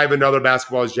 And then I have another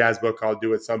Basketball is Jazz book I'll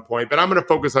do at some point. But I'm going to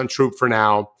focus on Troop for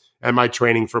now and my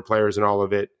training for players and all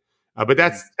of it. But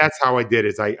that's how I did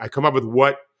it. I come up with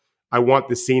what I want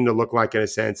the scene to look like in a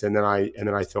sense, and then I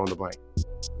fill in the blank.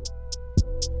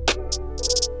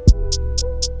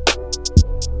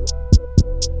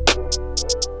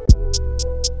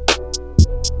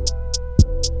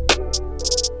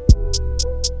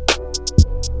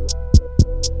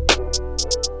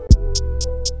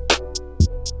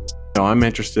 I'm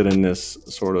interested in this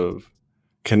sort of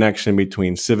connection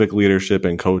between civic leadership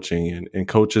and coaching, and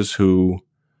coaches who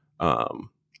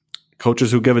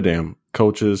give a damn,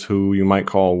 coaches who you might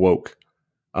call woke,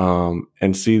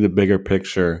 and see the bigger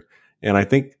picture. And I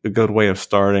think a good way of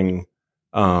starting,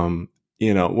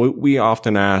 we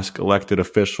often ask elected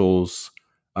officials,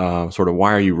 sort of,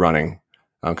 why are you running?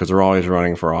 Because they're always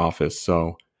running for office.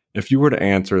 So if you were to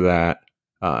answer that,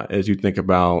 as you think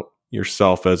about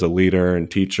yourself as a leader and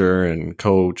teacher and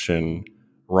coach and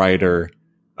writer,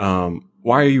 why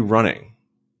are you running?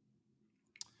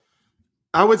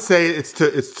 I would say it's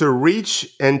to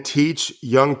reach and teach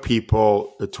young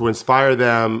people, to inspire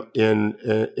them in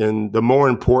the more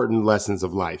important lessons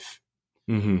of life.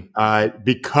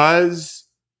 Because,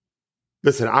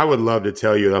 listen, I would love to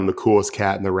tell you I'm the coolest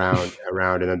cat in the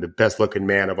around, and I'm the best looking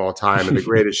man of all time in the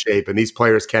greatest shape, and these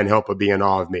players can't help but be in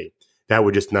awe of me. That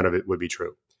would just, none of it would be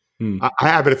true. I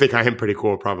happen to think I am pretty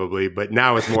cool, probably, but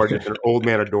now it's more just an old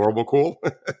man, adorable cool.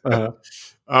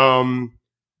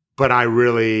 But I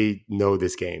really know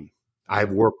this game.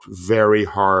 I've worked very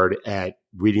hard at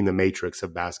reading the matrix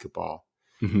of basketball,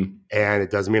 and it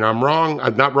doesn't mean I'm wrong.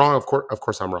 I'm not wrong. Of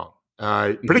course, I'm wrong.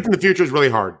 Predicting the future is really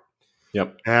hard.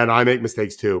 Yep, and I make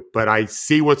mistakes too. But I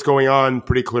see what's going on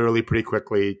pretty clearly, pretty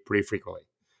quickly, pretty frequently.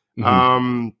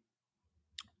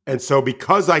 And so,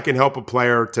 because I can help a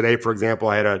player today, for example,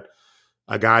 I had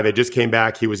a guy that just came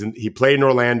back. He played in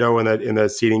Orlando in the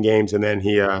seeding games, and then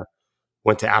he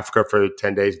went to Africa for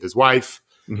 10 days with his wife.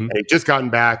 And he'd just gotten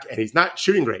back, and he's not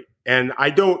shooting great. And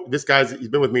he's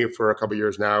been with me for a couple of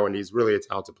years now, and he's really a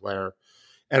talented player.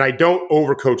 And I don't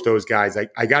overcoach those guys.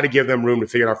 I got to give them room to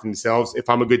figure it out for themselves. If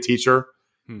I'm a good teacher,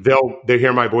 They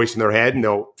hear my voice in their head and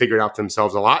they'll figure it out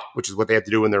themselves a lot, which is what they have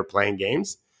to do when they're playing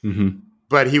games. Mm-hmm.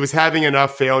 But he was having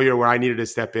enough failure where I needed to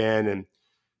step in, and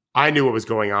I knew what was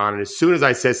going on. And as soon as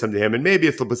I said something to him, and maybe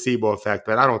it's the placebo effect,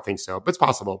 but I don't think so, but it's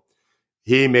possible.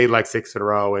 He made like 6 in a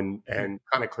row and kind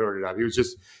of cleared it up. He was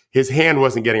just, his hand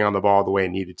wasn't getting on the ball the way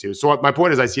it needed to. So my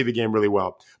point is I see the game really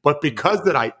well. But because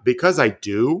I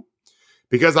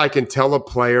can tell a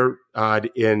player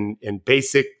in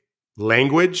basic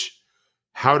language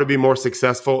how to be more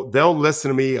successful, they'll listen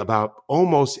to me about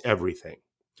almost everything.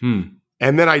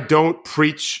 And then I don't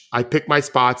preach. I pick my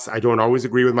spots. I don't always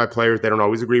agree with my players. They don't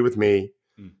always agree with me.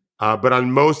 But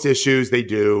on most issues, they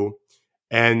do.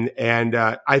 And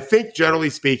I think, generally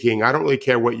speaking, I don't really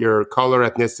care what your color,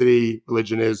 ethnicity,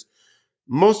 religion is.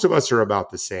 Most of us are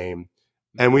about the same.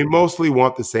 And we mostly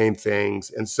want the same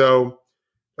things. And so,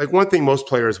 like, one thing most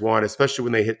players want, especially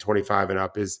when they hit 25 and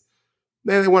up, is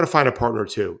they want to find a partner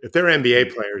too. If they're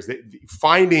NBA players,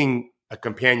 finding a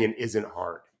companion isn't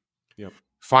hard. Yep.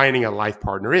 Finding a life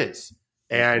partner is.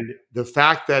 And the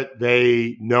fact that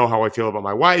they know how I feel about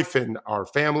my wife and our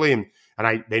family, and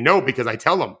they know because I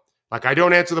tell them. Like, I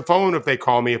don't answer the phone if they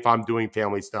call me if I'm doing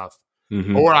family stuff.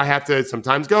 Mm-hmm. Or I have to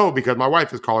sometimes go because my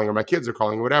wife is calling or my kids are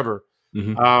calling or whatever.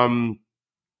 Mm-hmm.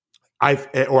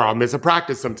 Or I'll miss a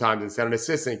practice sometimes and send an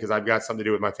assistant because I've got something to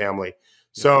do with my family.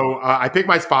 So I pick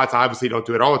my spots. I obviously don't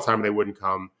do it all the time and they wouldn't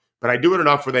come, but I do it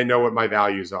enough where they know what my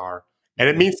values are. And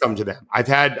it means something to them. I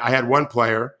had one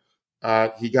player,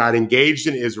 he got engaged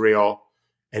in Israel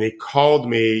and he called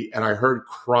me and I heard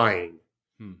crying.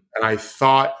 And I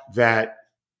thought that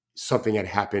something had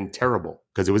happened terrible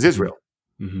because it was Israel.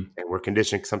 And we're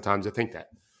conditioned sometimes to think that.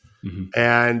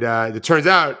 And it turns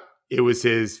out it was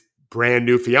his brand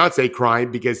new fiance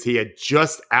crying because he had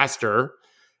just asked her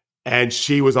and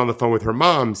she was on the phone with her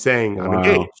mom saying, I'm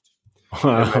engaged.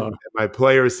 And my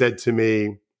player said to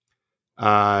me,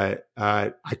 I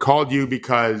called you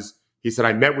because he said,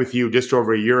 I met with you just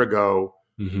over a year ago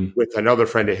with another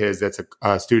friend of his that's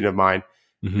a student of mine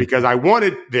because I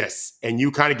wanted this. And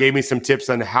you kind of gave me some tips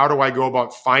on how do I go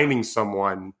about finding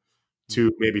someone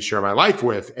to maybe share my life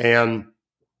with. And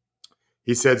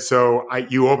he said, so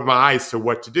you opened my eyes to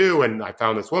what to do. And I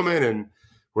found this woman and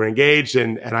we're engaged.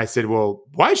 And I said, well,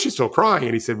 why is she still crying?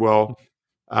 And he said, well,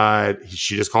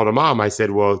 she just called her mom. I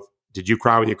said, well, did you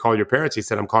cry when you called your parents? He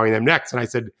said, I'm calling them next. And I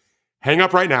said, hang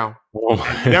up right now.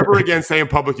 Never again say in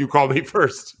public, you called me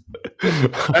first.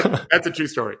 That's a true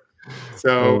story.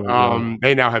 So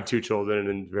they now have 2 children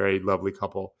and a very lovely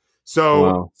couple.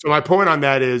 So my point on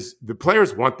that is the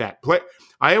players want that.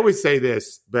 I always say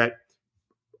this, that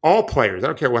all players, I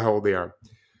don't care how old they are,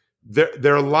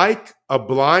 they're like a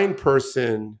blind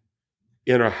person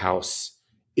in a house.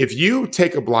 If you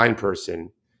take a blind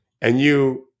person and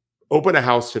you open a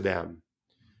house to them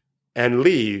and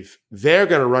leave, they're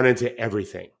going to run into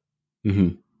everything.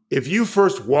 If you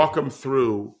first walk them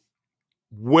through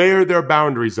where their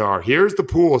boundaries are, here's the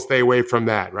pool, stay away from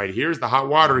that, right? Here's the hot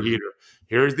water heater.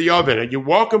 Here's the oven. And you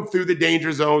walk them through the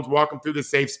danger zones, walk them through the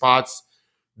safe spots.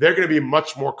 They're going to be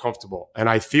much more comfortable. And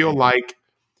I feel like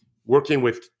working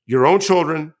with your own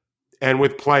children and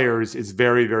with players is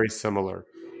very, very similar.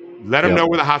 Let them know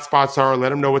where the hot spots are. Let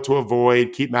them know what to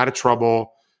avoid. Keep them out of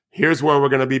trouble. Here's where we're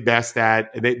going to be best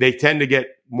at. They tend to get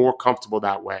more comfortable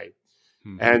that way.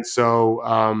 And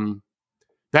so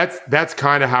that's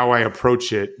kind of how I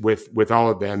approach it with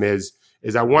all of them is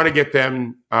I want to get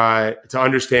them to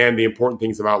understand the important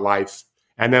things about life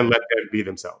and then let them be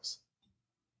themselves.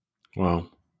 Wow.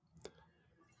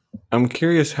 I'm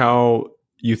curious how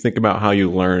you think about how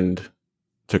you learned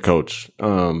to coach.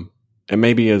 And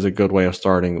maybe as a good way of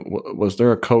starting, was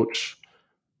there a coach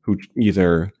who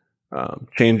either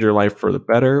changed your life for the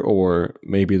better, or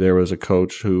maybe there was a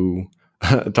coach who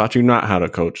taught you not how to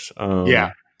coach?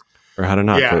 Or how to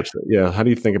not coach. Yeah. How do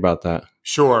you think about that?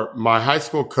 Sure. My high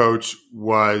school coach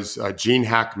was Gene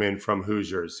Hackman from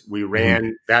Hoosiers. We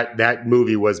ran that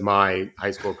movie was my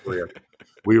high school career.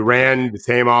 We ran the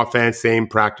same offense, same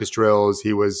practice drills.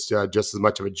 He was just as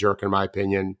much of a jerk, in my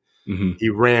opinion. He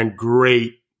ran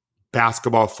great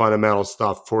basketball fundamental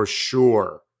stuff for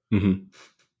sure.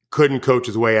 Couldn't coach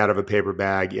his way out of a paper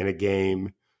bag in a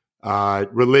game.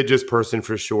 Religious person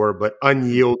for sure, but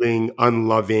unyielding,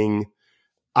 unloving.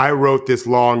 I wrote this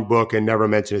long book and never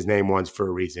mentioned his name once for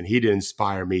a reason. He didn't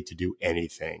inspire me to do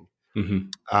anything.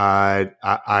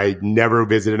 I never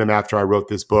visited him after I wrote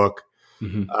this book.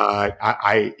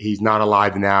 He's not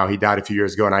alive now. He died a few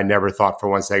years ago, and I never thought for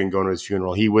one second going to his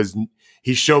funeral.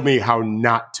 He showed me how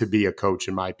not to be a coach,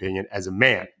 in my opinion, as a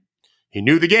man. He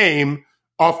knew the game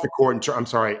off the court.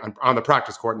 On the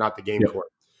practice court, not the game court.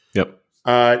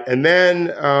 And then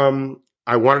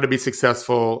I wanted to be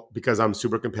successful because I'm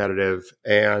super competitive,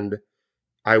 and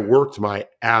I worked my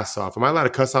ass off. Am I allowed to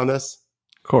cuss on this?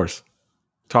 Of course.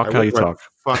 Talk how you talk.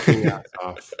 Fucking ass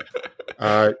off.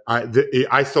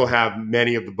 I still have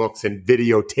many of the books and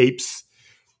videotapes.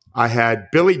 I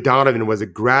had Billy Donovan was a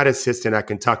grad assistant at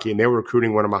Kentucky, and they were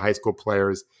recruiting one of my high school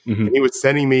players. Mm-hmm. And he was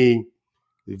sending me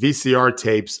VCR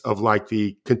tapes of like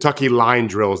the Kentucky line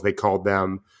drills, they called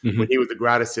them, when he was the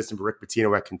grad assistant for Rick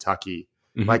Pitino at Kentucky.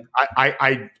 Mm-hmm. Like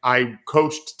I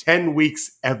coached 10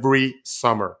 weeks every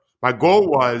summer. My goal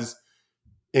was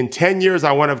in 10 years,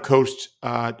 I want to have coached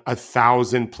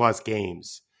 1,000+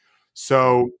 games.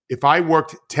 So if I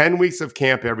worked 10 weeks of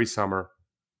camp every summer,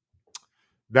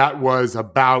 that was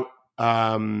about,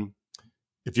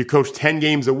 if you coach 10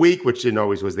 games a week, which didn't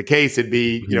always was the case, it'd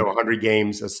be, 100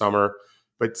 games a summer.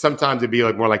 But sometimes it'd be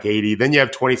like more like 80. Then you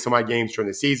have 20 some odd games during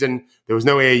the season. There was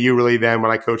no AAU really then when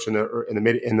I coached in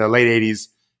the late 80s.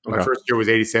 Okay. My first year was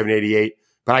 87, 88.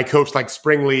 But I coached like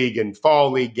spring league and fall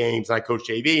league games. And I coached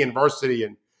JV and varsity.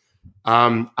 And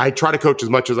I tried to coach as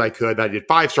much as I could. I did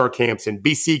 5-star camps and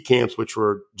BC camps, which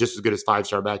were just as good as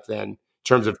 5-star back then in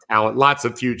terms of talent. Lots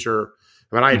of future.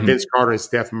 I mean, I had Vince Carter and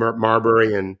Steph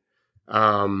Marbury and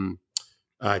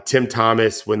Tim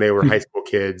Thomas when they were high school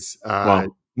kids. Wow.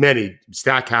 Many,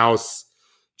 Stackhouse,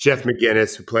 Jeff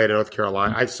McGinnis, who played in North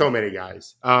Carolina. I have so many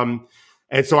guys.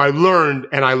 And so I learned,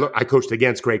 and I coached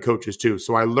against great coaches too.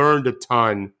 So I learned a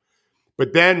ton.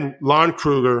 But then Lon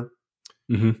Kruger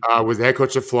was the head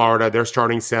coach of Florida. Their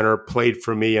starting center, played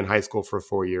for me in high school for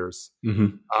 4 years.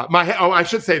 I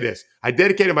should say this. I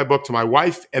dedicated my book to my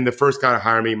wife and the first guy to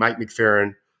hire me, Mike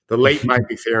McFerrin, the late Mike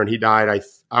McFerrin. He died,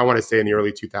 I want to say, in the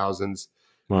early 2000s.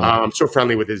 Wow. I'm so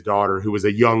friendly with his daughter, who was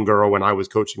a young girl when I was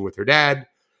coaching with her dad,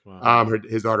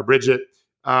 his daughter, Bridget.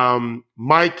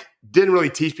 Mike didn't really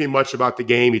teach me much about the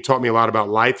game. He taught me a lot about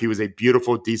life. He was a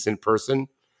beautiful, decent person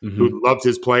who loved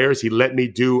his players. He let me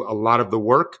do a lot of the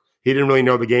work. He didn't really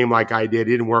know the game like I did.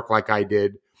 He didn't work like I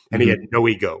did. And he had no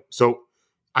ego. So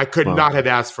I could not have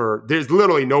asked for – there's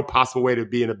literally no possible way to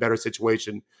be in a better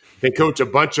situation than coach a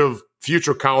bunch of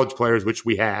future college players, which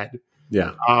we had.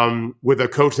 Yeah. With a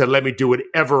coach that let me do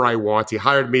whatever I want. He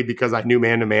hired me because I knew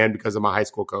man-to-man because of my high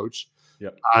school coach.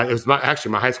 Yep. It was my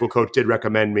high school coach did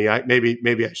recommend me.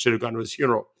 Maybe I should have gone to his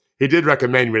funeral. He did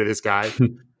recommend me to this guy.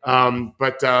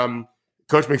 But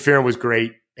Coach McFerrin was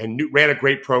great and ran a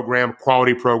great program,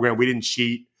 quality program. We didn't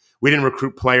cheat. We didn't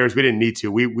recruit players. We didn't need to.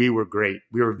 We were great.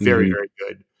 We were very, very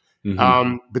good.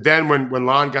 But then when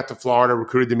Lon got to Florida,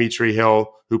 recruited Dimitri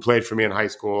Hill, who played for me in high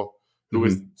school, who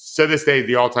was, to this day,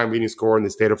 the all-time leading scorer in the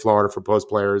state of Florida for post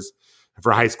players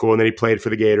for high school. And then he played for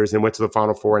the Gators and went to the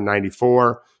Final Four in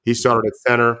 94. He started at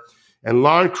center. And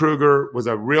Lon Kruger was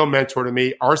a real mentor to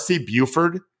me. R.C.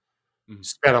 Buford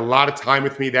spent a lot of time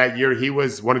with me that year. He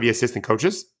was one of the assistant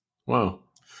coaches. Wow.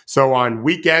 So on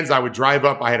weekends, I would drive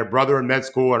up. I had a brother in med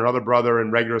school and another brother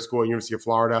in regular school at University of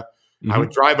Florida. I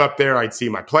would drive up there. I'd see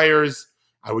my players.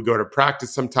 I would go to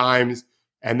practice sometimes.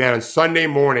 And then on Sunday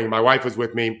morning, my wife was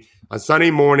with me. On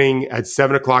Sunday morning at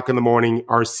 7 o'clock in the morning,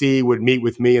 RC would meet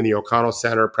with me in the O'Connell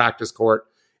Center practice court,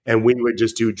 and we would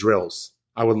just do drills.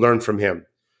 I would learn from him.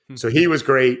 So he was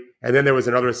great. And then there was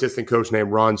another assistant coach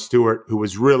named Ron Stewart, who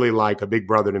was really like a big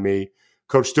brother to me.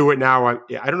 Coach Stewart now, I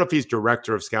don't know if he's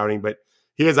director of scouting, but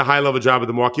he has a high-level job at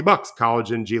the Milwaukee Bucks,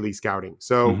 college and G League scouting.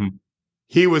 So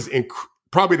he was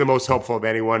probably the most helpful of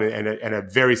anyone and a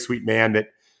very sweet man that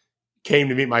came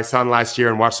to meet my son last year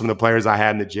and watched some of the players I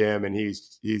had in the gym. And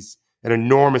he's an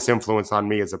enormous influence on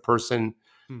me as a person.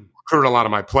 Recruited a lot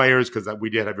of my players because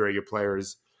we did have very good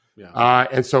players. Yeah.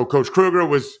 And so Coach Kruger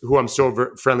was who I'm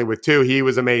still friendly with too. He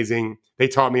was amazing. They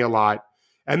taught me a lot.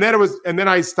 And then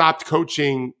I stopped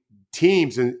coaching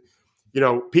teams. And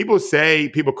people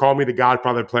call me the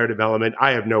godfather of player development.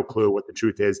 I have no clue what the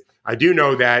truth is. I do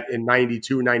know that in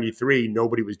 92, 93,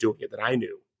 nobody was doing it that I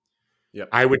knew. Yep.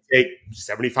 I would take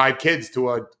 75 kids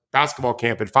to a basketball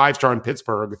camp at 5-star in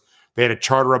Pittsburgh. They had to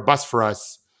charter a bus for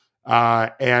us.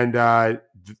 And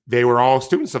they were all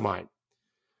students of mine.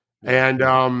 And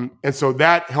so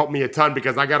that helped me a ton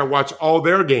because I got to watch all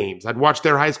their games. I'd watch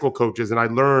their high school coaches and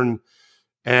I'd learn.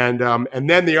 And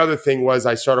then the other thing was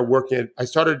I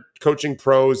started coaching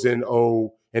pros in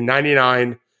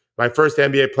 99. My first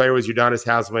NBA player was Udonis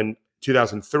Haslem,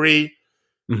 2003.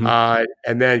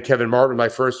 And then Kevin Martin, my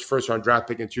first round draft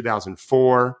pick in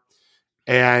 2004.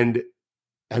 And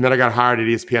then I got hired at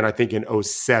ESPN, I think in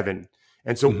 07.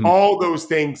 And so all those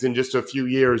things in just a few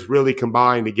years really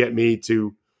combined to get me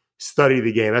to study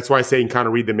the game. That's why I say you can kind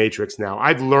of read the Matrix now.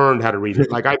 I've learned how to read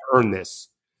it. Like I've earned this.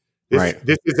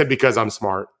 This isn't because I'm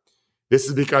smart. This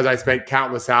is because I spent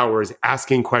countless hours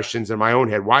asking questions in my own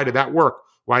head. Why did that work?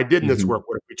 Why didn't this work?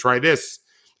 What if we try this?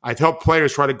 I've helped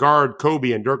players try to guard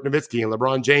Kobe and Dirk Nowitzki and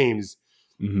LeBron James.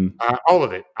 All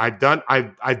of it. I've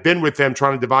been with them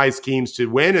trying to devise schemes to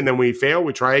win, and then we fail,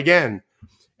 we try again.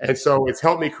 And so it's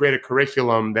helped me create a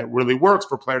curriculum that really works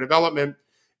for player development.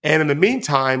 And in the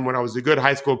meantime, when I was a good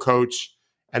high school coach,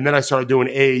 and then I started doing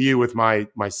AAU with my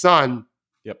son,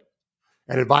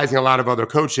 and advising a lot of other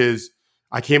coaches,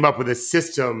 I came up with a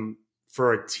system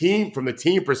for a team from the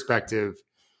team perspective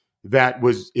that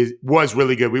was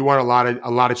really good. We won a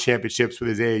lot of championships with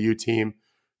his AAU team.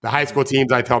 The high school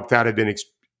teams I've helped out have been,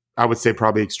 I would say,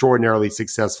 probably extraordinarily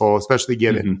successful, especially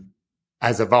given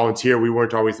as a volunteer, we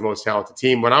weren't always the most talented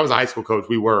team. When I was a high school coach,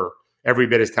 we were every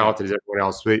bit as talented as everyone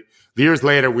else. But years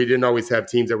later, we didn't always have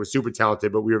teams that were super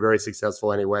talented, but we were very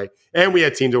successful anyway. And we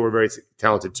had teams that were very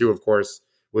talented too, of course,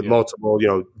 with multiple,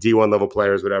 D1 level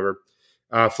players, whatever.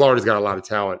 Florida's got a lot of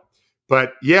talent.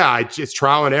 But yeah, it's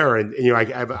trial and error. And I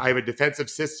have a defensive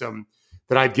system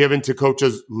that I've given to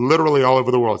coaches literally all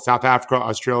over the world: South Africa,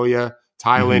 Australia,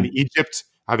 Thailand, Egypt.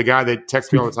 I have a guy that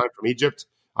texts me all the time from Egypt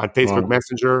on Facebook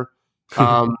Messenger.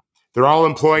 They're all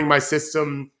employing my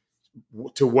system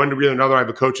to one degree or another. I have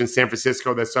a coach in San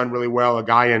Francisco that's done really well, a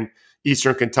guy in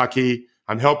Eastern Kentucky.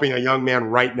 I'm helping a young man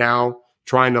right now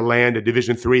trying to land a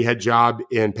Division III head job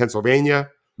in Pennsylvania.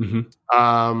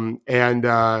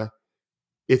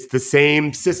 It's the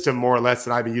same system, more or less,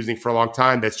 that I've been using for a long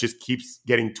time that just keeps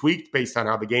getting tweaked based on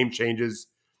how the game changes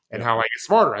and how I get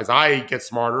smarter. As I get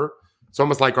smarter, it's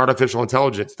almost like artificial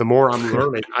intelligence. The more I'm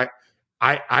learning,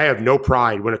 I have no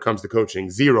pride when it comes to coaching,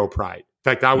 zero pride. In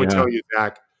fact, I would tell you,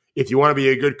 Zach, if you want to be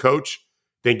a good coach,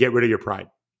 then get rid of your pride.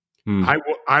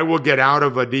 I will get out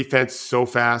of a defense so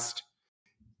fast.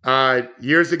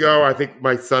 Years ago, I think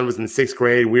my son was in 6th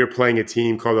grade. We were playing a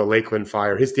team called the Lakeland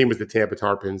Fire. His team was the Tampa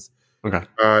Tarpons. Okay.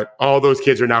 All those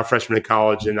kids are now freshmen in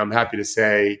college, and I'm happy to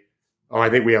say, I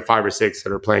think we have 5 or 6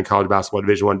 that are playing college basketball,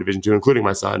 Division I, Division II, including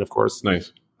my son, of course.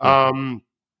 Nice. And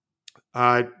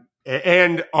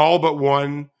all but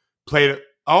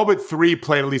 3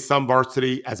 played at least some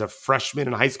varsity as a freshman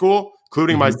in high school,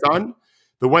 including my son.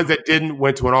 The ones that didn't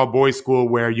went to an all-boys school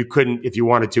where you couldn't, if you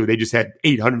wanted to. They just had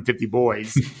 850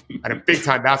 boys and a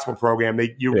big-time basketball program.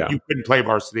 You couldn't play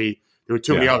varsity. There were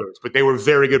too many others, but they were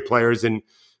very good players. And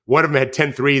one of them had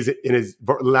 10 threes in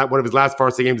one of his last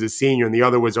varsity games as a senior, and the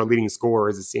other was our leading scorer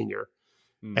as a senior.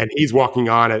 And he's walking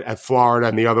on at Florida,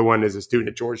 and the other one is a student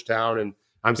at Georgetown. And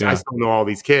I still know all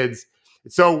these kids.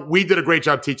 So we did a great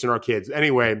job teaching our kids.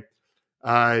 Anyway,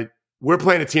 we're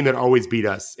playing a team that always beat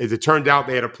us. As it turned out,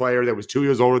 they had a player that was 2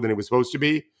 years older than he was supposed to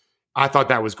be. I thought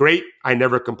that was great. I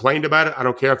never complained about it. I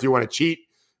don't care if you want to cheat.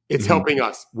 It's helping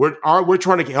us. We're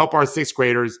trying to help our 6th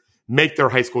graders make their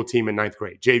high school team in 9th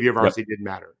grade. JV or varsity didn't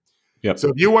matter. So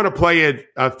if you want to play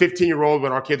a 15-year-old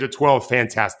when our kids are 12,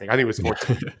 fantastic. I think it was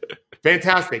 14.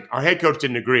 Fantastic. Our head coach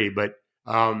didn't agree, but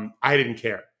I didn't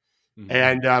care.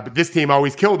 And but this team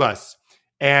always killed us.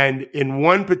 And in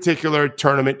one particular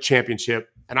tournament championship,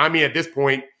 and I mean, at this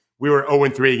point, we were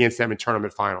 0-3 against them in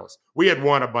tournament finals. We had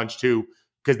won a bunch too,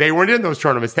 because they weren't in those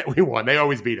tournaments that we won. They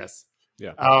always beat us.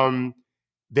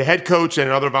 The head coach and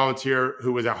another volunteer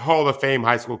who was a Hall of Fame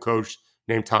high school coach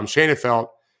named Tom Schoenefeld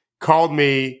called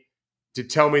me to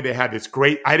tell me they had this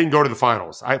great – I didn't go to the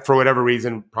finals. For whatever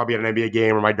reason, probably at an NBA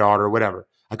game or my daughter or whatever.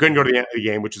 I couldn't go to the end of the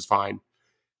game, which is fine.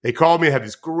 They called me and had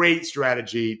this great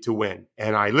strategy to win.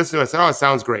 And I listened to it. I said, it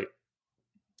sounds great.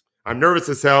 I'm nervous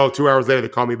as hell. 2 hours later, they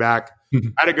called me back. I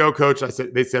had to go, coach.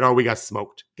 They said, we got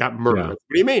smoked, got murdered. What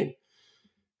do you mean?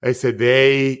 They said,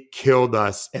 they killed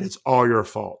us, and it's all your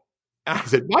fault. And I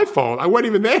said, my fault? I wasn't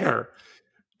even there.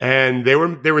 And they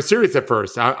were serious at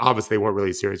first. Obviously, they weren't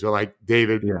really serious. They're like,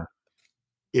 David,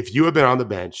 if you had been on the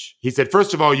bench, he said,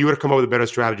 first of all, you would have come up with a better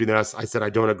strategy than us. I said,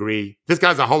 I don't agree. This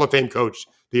guy's a Hall of Fame coach,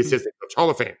 the assistant coach, Hall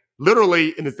of Fame.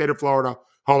 Literally in the state of Florida,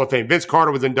 Hall of Fame. Vince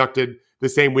Carter was inducted the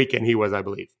same weekend he was, I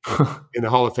believe, in the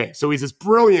Hall of Fame. So he's this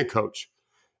brilliant coach.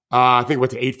 I think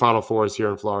went to 8 Final Fours here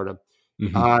in Florida.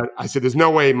 I said, there's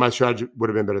no way my strategy would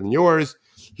have been better than yours.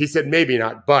 He said, maybe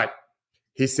not. But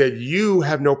he said, you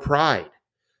have no pride.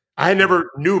 I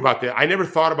never knew about this. I never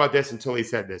thought about this until he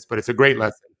said this, but it's a great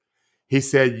lesson. He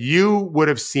said, you would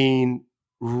have seen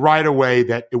right away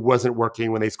that it wasn't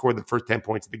working when they scored the first 10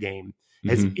 points of the game,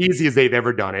 as easy as they've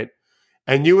ever done it.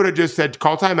 And you would have just said,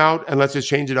 call timeout and let's just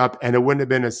change it up. And it wouldn't have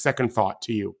been a second thought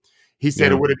to you. He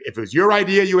said, it would have, if it was your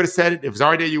idea, you would have said it. If it was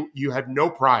our idea, you have no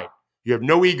pride. You have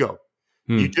no ego.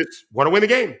 You just want to win the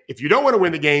game. If you don't want to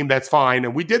win the game, that's fine.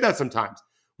 And we did that sometimes.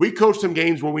 We coached some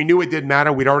games where we knew it didn't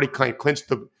matter. We'd already clinched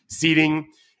the seeding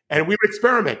and we would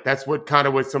experiment. That's what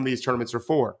some of these tournaments are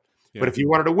for. But if you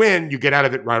wanted to win, you get out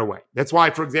of it right away. That's why,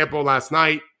 for example, last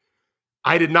night,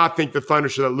 I did not think the Thunder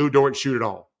should let Lou Dort shoot at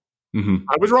all. Mm-hmm.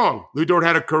 I was wrong. Lou Dort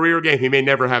had a career game. He may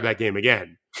never have that game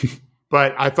again.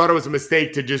 But I thought it was a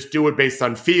mistake to just do it based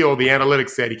on feel. The analytics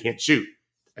said he can't shoot.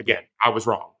 Again, I was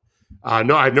wrong.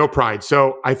 No, I have no pride.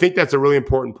 So I think that's a really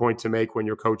important point to make when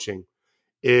you're coaching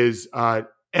is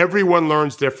everyone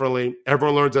learns differently.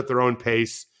 Everyone learns at their own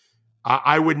pace.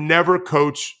 I would never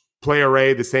coach player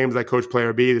A the same as I coach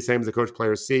player B, the same as I coach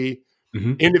player C,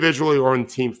 individually or in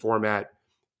team format.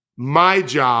 My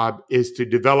job is to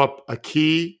develop a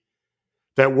key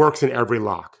that works in every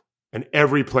lock, and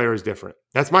every player is different.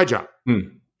 That's my job,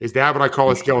 is to have what I call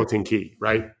a skeleton key,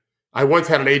 right? I once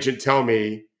had an agent tell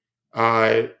me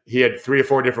he had 3 or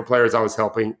 4 different players I was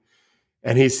helping,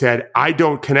 and he said, I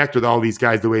don't connect with all these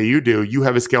guys the way you do. You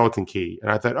have a skeleton key.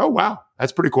 And I thought, oh, wow,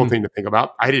 that's a pretty cool thing to think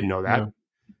about. I didn't know that. Yeah.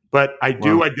 But I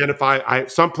do identify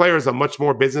some players I'm much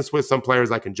more business with. Some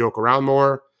players I can joke around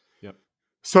more. Yep.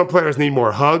 Some players need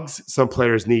more hugs. Some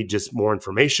players need just more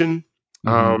information.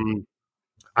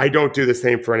 I don't do the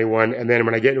same for anyone. And then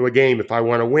when I get into a game, if I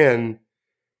want to win,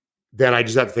 then I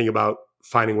just have to think about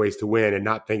finding ways to win and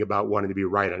not think about wanting to be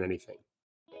right on anything.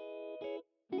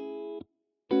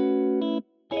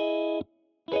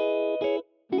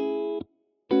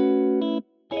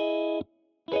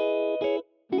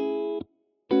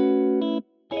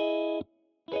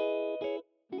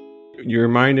 You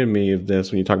reminded me of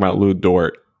this when you talk about Lou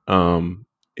Dort, in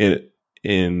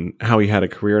how he had a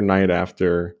career night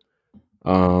after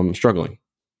struggling.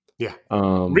 Yeah,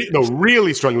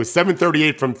 really struggling. It was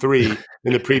 738 from 3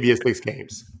 in the previous 6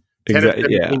 games.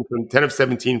 10 of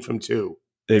 17 from 2.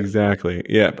 Exactly.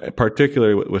 Yeah,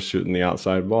 particularly with shooting the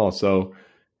outside ball. So,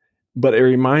 but it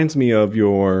reminds me of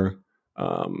your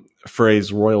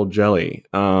phrase "royal jelly."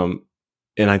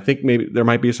 And I think maybe there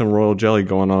might be some royal jelly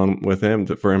going on with him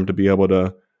for him to be able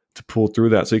to pull through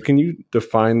that. So can you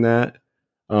define that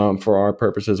for our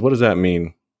purposes? What does that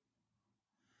mean?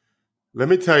 Let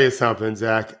me tell you something,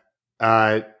 Zach.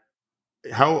 What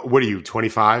are you,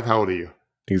 25? How old are you?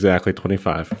 Exactly,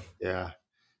 25. Yeah.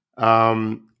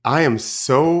 I am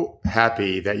so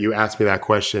happy that you asked me that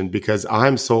question because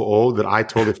I'm so old that I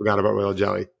totally forgot about royal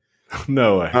jelly.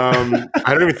 No way. I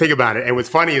don't even think about it. And what's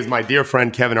funny is my dear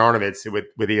friend Kevin Arnovitz with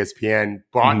ESPN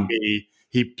bought me.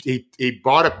 He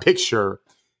bought a picture.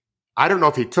 I don't know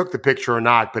if he took the picture or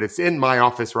not, but it's in my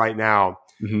office right now.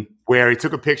 Where he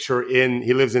took a picture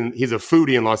he's a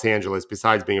foodie in Los Angeles.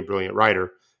 Besides being a brilliant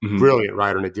writer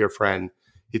and a dear friend,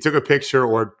 he took a picture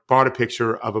or bought a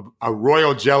picture of a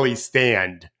royal jelly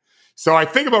stand. So I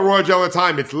think about royal jelly all the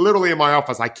time. It's literally in my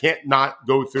office. I can't not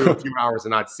go through a few hours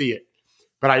and not see it.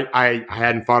 But I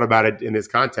hadn't thought about it in this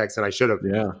context, and I should have.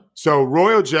 Yeah. So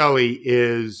royal jelly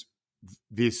is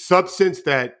the substance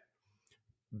that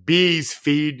bees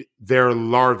feed their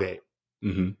larvae.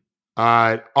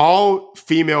 All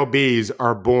female bees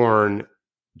are born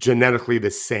genetically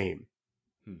the same,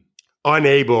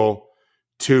 unable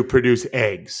to produce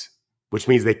eggs, which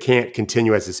means they can't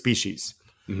continue as a species.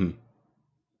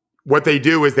 What they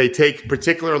do is they take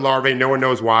particular larvae. No one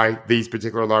knows why these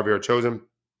particular larvae are chosen.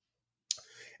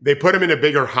 They put them into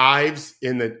bigger hives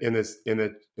in the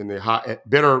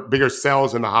bigger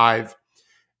cells in the hive,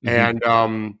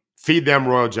 and feed them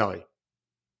royal jelly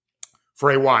for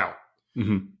a while.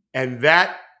 And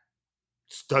that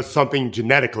does something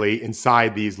genetically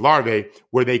inside these larvae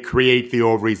where they create the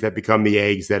ovaries that become the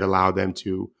eggs that allow them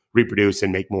to reproduce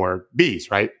and make more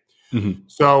bees, right?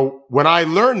 So when I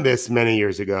learned this many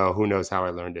years ago, who knows how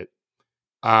I learned it,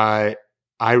 I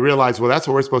realized, well, that's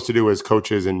what we're supposed to do as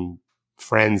coaches and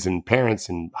friends and parents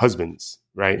and husbands,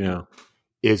 right? Yeah.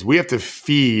 Is we have to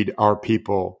feed our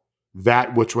people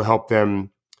that which will help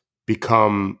them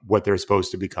become what they're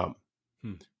supposed to become.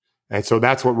 And so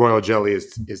that's what royal jelly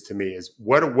is to me, is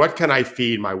what can I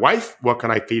feed my wife? What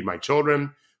can I feed my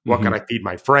children? What can I feed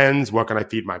my friends? What can I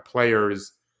feed my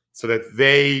players so that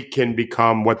they can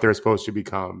become what they're supposed to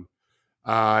become?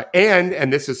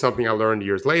 And this is something I learned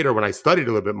years later when I studied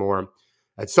a little bit more.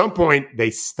 At some point, they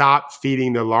stopped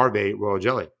feeding the larvae royal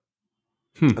jelly.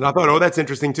 And I thought, oh, that's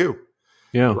interesting too.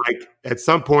 Yeah. Like at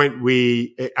some point we're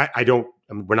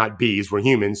not bees, we're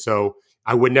humans. So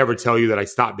I would never tell you that I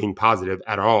stopped being positive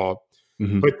at all.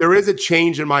 But there is a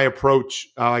change in my approach.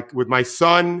 Like with my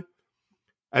son,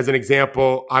 as an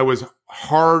example, I was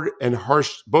hard and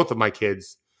harsh, both of my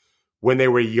kids, when they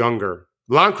were younger.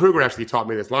 Lon Kruger actually taught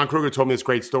me this. Lon Kruger told me this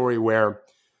great story where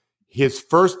his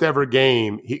first ever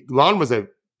game, Lon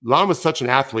was such an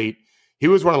athlete. He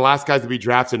was one of the last guys to be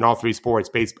drafted in all 3 sports,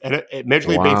 Major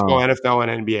League Baseball, NFL,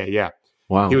 and NBA. Yeah.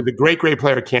 Wow. He was a great, great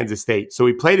player at Kansas State. So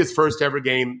he played his first ever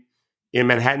game in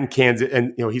Manhattan, Kansas.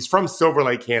 And, he's from Silver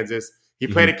Lake, Kansas. He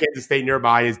played at Kansas State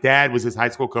nearby. His dad was his high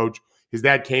school coach. His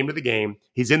dad came to the game.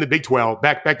 He's in the Big 12.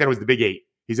 Back then it was the Big 8.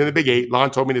 He's in the Big 8.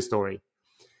 Lon told me the story.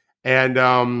 And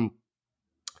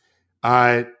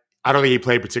I don't think he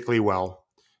played particularly well.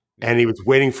 And he was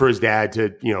waiting for his dad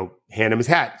to, hand him his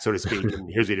hat, so to speak. And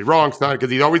here's what he did wrong. It's not because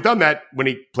he's always done that when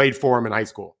he played for him in high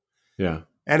school. Yeah.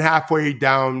 And halfway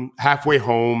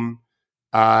home,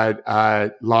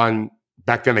 Lon,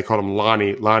 back then they called him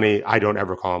Lonnie. Lonnie, I don't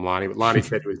ever call him Lonnie, but Lonnie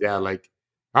said to his dad, like,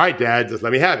 all right, Dad, just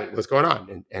let me have it. What's going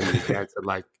on? And his dad said,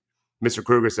 like, Mr.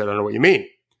 Kruger said, I don't know what you mean.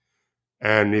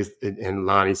 And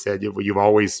Lonnie said, you've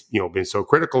always, been so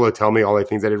critical to tell me all the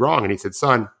things I did wrong. And he said,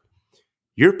 son,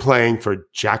 you're playing for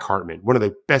Jack Hartman, one of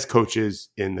the best coaches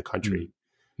in the country,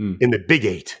 in the Big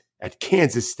 8 at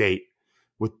Kansas State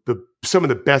with some of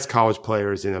the best college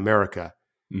players in America.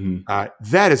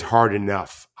 That is hard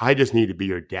enough. I just need to be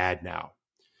your dad now.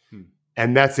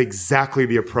 And that's exactly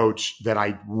the approach that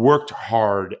I worked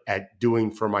hard at doing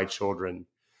for my children.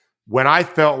 When I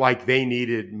felt like they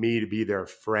needed me to be their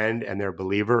friend and their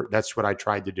believer, that's what I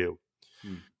tried to do.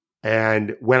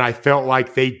 And when I felt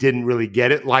like they didn't really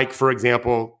get it, like, for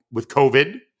example, with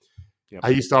COVID, I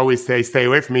used to always say, stay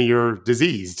away from me, you're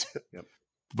diseased.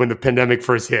 When the pandemic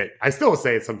first hit. I still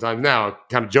say it sometimes now,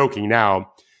 kind of joking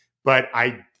now. But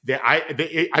I think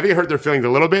it hurt their feelings a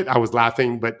little bit. I was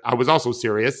laughing, but I was also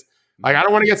serious. Like, I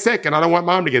don't want to get sick, and I don't want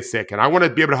mom to get sick. And I want to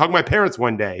be able to hug my parents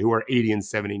one day who are 80 and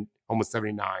 70, almost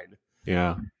 79.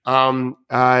 Yeah.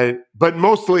 But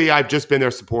mostly I've just been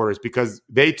their supporters because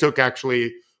they took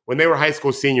actually, when they were high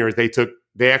school seniors,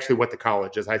 they actually went to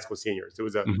college as high school seniors. It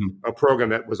was a program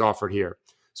that was offered here.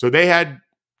 So they had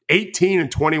 18 and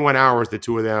 21 hours, the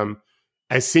two of them,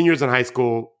 as seniors in high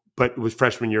school, but it was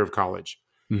freshman year of college.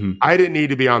 I didn't need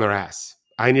to be on their ass.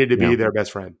 I needed to be their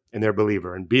best friend and their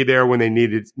believer and be there when they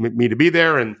needed me to be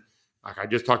there. And like I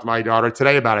just talked to my daughter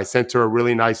today about it. I sent her a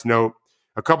really nice note,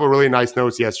 a couple of really nice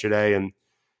notes yesterday, and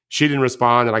she didn't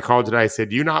respond. And I called today. I said,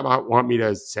 do you not want me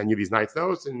to send you these nice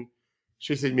notes? And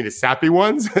she said, you mean the sappy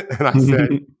ones? And I said,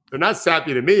 they're not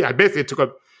sappy to me. I basically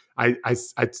took I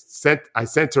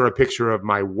sent her a picture of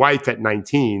my wife at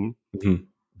 19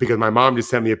 because my mom just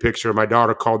sent me a picture. My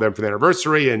daughter called them for the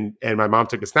anniversary, and my mom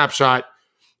took a snapshot,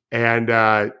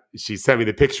 and she sent me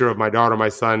the picture of my daughter, my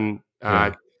son,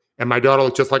 and my daughter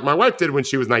looked just like my wife did when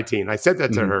she was 19. I sent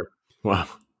that to her. Wow.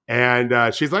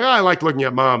 And she's like, oh, I like looking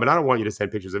at mom, but I don't want you to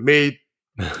send pictures of me.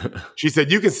 She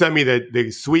said, you can send me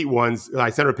the sweet ones. I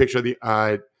sent her a picture of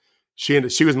the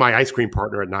she was my ice cream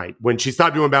partner at night. When she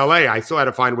stopped doing ballet, I still had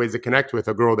to find ways to connect with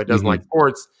a girl that doesn't like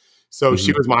sports. So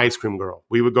she was my ice cream girl.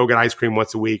 We would go get ice cream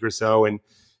once a week or so. And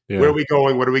where are we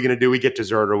going? What are we going to do? We get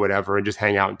dessert or whatever and just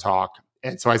hang out and talk.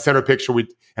 And so I sent her a picture. We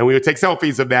would take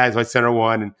selfies of that. So I sent her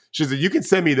one. And she said, you can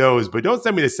send me those, but don't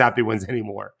send me the sappy ones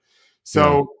anymore.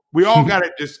 So we all got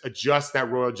to just adjust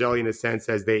that royal jelly in a sense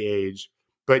as they age.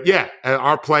 But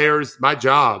our players, my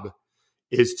job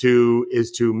is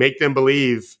to make them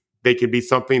believe they can be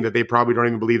something that they probably don't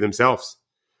even believe themselves.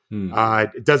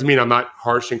 It doesn't mean I'm not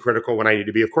harsh and critical when I need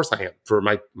to be. Of course I am for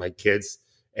my kids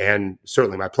and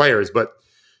certainly my players, but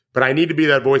I need to be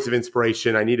that voice of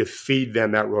inspiration. I need to feed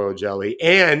them that royal jelly.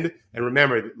 And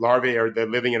remember, larvae they're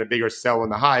living in a bigger cell in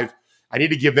the hive. I need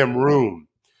to give them room.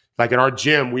 Like in our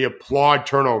gym, we applaud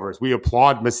turnovers. We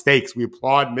applaud mistakes. We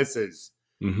applaud misses.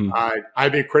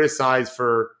 I've been criticized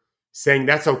for saying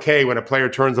that's okay when a player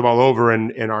turns the ball over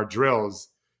in our drills.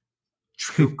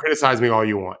 Criticize me all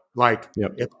you want. Like,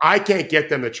 if I can't get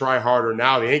them to try harder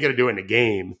now, they ain't going to do it in a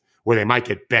game where they might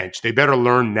get benched. They better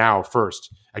learn now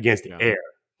first against the air.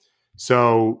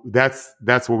 So that's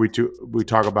what we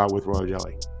talk about with royal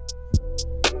jelly.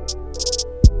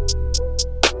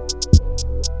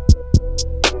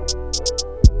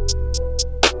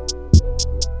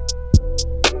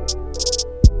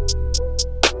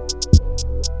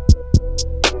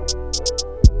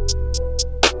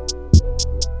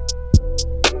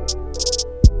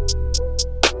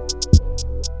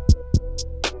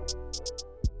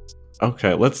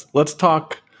 Okay, let's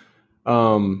talk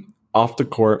off the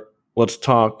court. Let's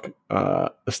talk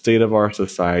the state of our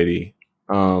society.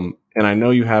 And I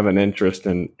know you have an interest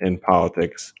in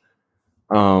politics.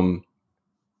 I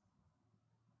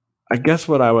guess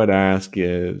what I would ask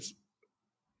is,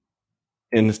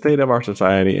 in the state of our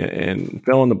society, and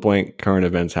fill in the blank current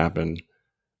events happen.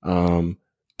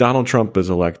 Donald Trump is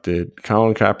elected.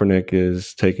 Colin Kaepernick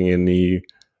is taking a knee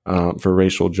for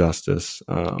racial justice.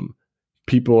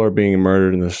 People are being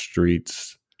murdered in the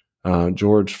streets.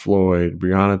 George Floyd,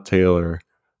 Breonna Taylor,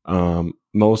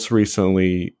 most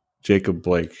recently, Jacob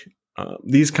Blake.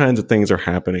 These kinds of things are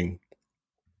happening.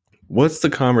 What's the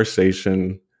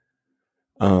conversation?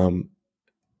 How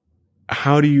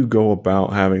do you go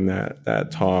about having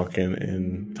that talk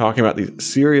and talking about these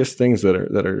serious things that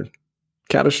are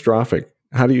catastrophic?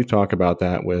 How do you talk about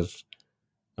that with,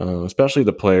 especially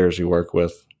the players you work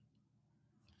with?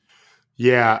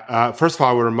 Yeah. First of all,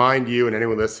 I would remind you and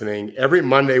anyone listening, every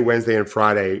Monday, Wednesday, and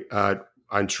Friday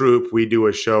on Troop, we do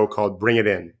a show called Bring It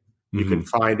In. You can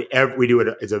find we do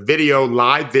it as a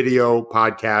live video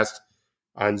podcast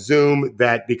on Zoom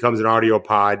that becomes an audio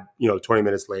pod, 20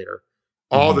 minutes later.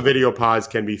 All the video pods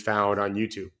can be found on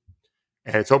YouTube,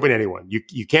 and it's open to anyone.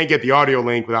 You can't get the audio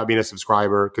link without being a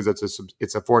subscriber because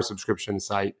it's a for subscription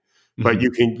site, but you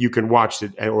can watch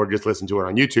it or just listen to it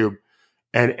on YouTube.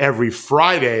 And every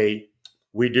Friday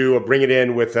we do a Bring It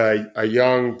In with a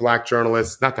young Black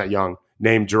journalist, not that young,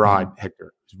 named Gerard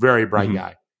Hector. He's a very bright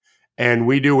guy. And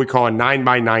we call it 9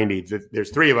 by 90.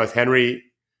 There's three of us, Henry,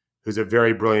 who's a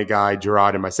very brilliant guy,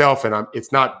 Gerard, and myself. And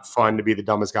it's not fun to be the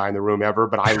dumbest guy in the room ever,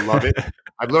 but I love it.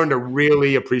 I've learned to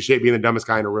really appreciate being the dumbest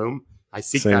guy in the room. I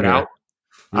seek that out.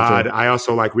 I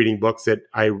also like reading books that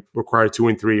I require 2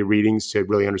 and 3 readings to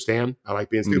really understand. I like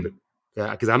being stupid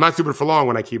because I'm not stupid for long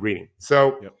when I keep reading.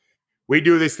 So we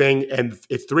do this thing, and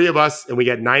it's 3 of us, and we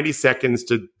get 90 seconds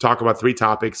to talk about 3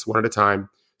 topics, one at a time.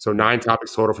 So 9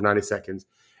 topics total for 90 seconds.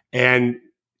 And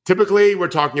typically, we're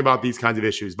talking about these kinds of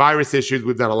issues, virus issues.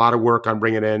 We've done a lot of work on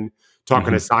Bringing In,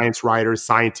 talking to science writers,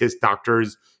 scientists,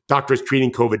 doctors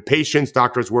treating COVID patients,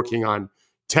 doctors working on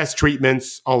test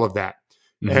treatments, all of that.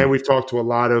 And we've talked to a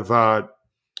lot of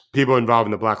people involved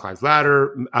in the Black Lives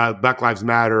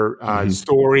Matter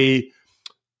story,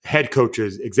 head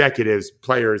coaches, executives,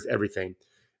 players, everything.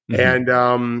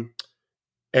 And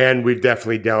we've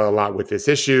definitely dealt a lot with this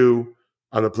issue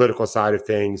on the political side of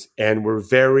things, and we're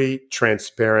very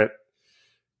transparent.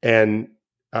 And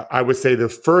I would say the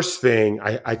first thing,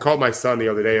 I called my son the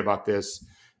other day about this.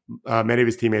 Many of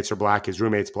his teammates are Black, his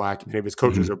roommate's Black, many of his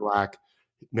coaches are Black,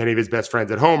 many of his best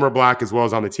friends at home are Black as well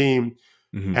as on the team.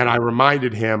 And I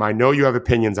reminded him, I know you have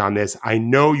opinions on this. I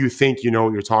know you think you know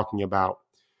what you're talking about,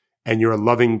 and you're a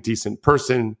loving, decent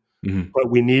person, but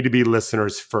we need to be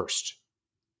listeners first.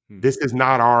 This is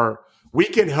not we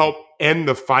can help end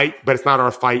the fight, but it's not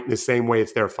our fight in the same way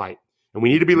it's their fight. And we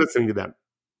need to be listening to them.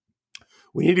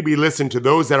 We need to be listening to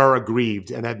those that are aggrieved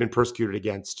and have been persecuted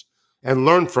against and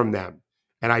learn from them.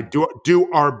 And I do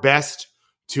our best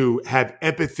to have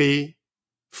empathy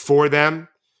for them,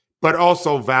 but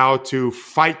also vow to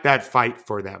fight that fight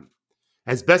for them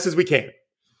as best as we can.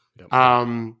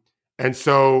 And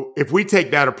so if we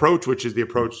take that approach, which is the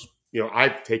approach,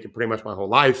 I've taken pretty much my whole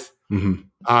life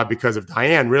because of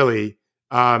Diane, really,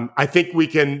 I think we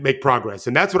can make progress.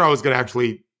 And that's what I was going to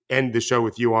actually end the show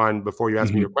with you on before you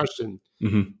asked me your question,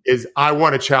 is I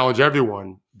want to challenge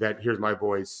everyone that hears my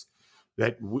voice,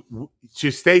 that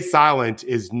to stay silent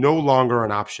is no longer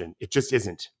an option. It just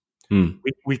isn't.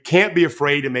 We can't be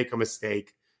afraid to make a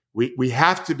mistake. We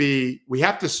have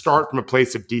to start from a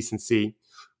place of decency,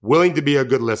 willing to be a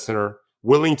good listener,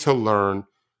 willing to learn,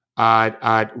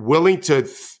 willing to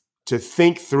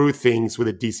think through things with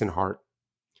a decent heart.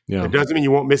 It doesn't mean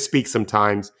you won't misspeak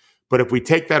sometimes, but if we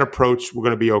take that approach, we're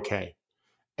going to be okay.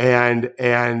 And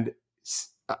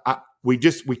we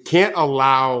can't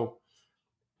allow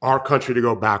our country to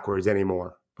go backwards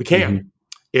anymore. We can't.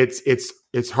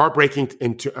 It's heartbreaking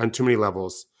on too many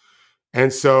levels.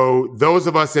 And so those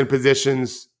of us in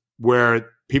positions where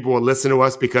people will listen to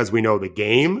us because we know the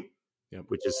game,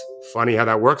 which is funny how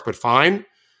that works, but fine.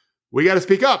 We got to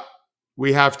speak up.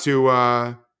 We have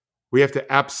to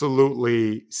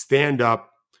absolutely stand up.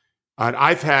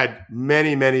 I've had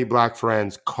many, many Black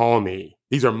friends call me.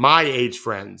 These are my age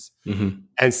friends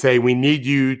and say, we need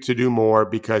you to do more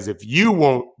because if you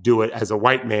won't do it as a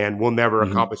white man, we'll never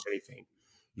accomplish anything.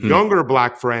 Younger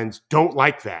Black friends don't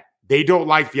like that. They don't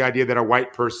like the idea that a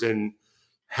white person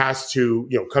has to,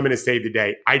 come in and save the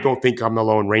day. I don't think I'm the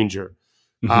Lone Ranger.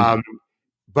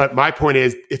 But my point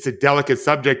is, it's a delicate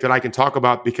subject that I can talk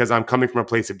about because I'm coming from a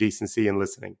place of decency and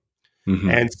listening.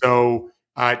 And so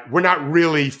we're not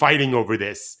really fighting over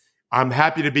this. I'm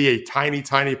happy to be a tiny,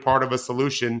 tiny part of a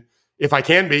solution if I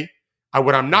can be.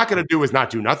 What I'm not going to do is not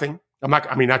do nothing.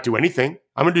 Not do anything.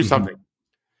 I'm going to do something.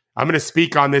 I'm going to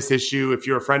speak on this issue. If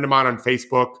you're a friend of mine on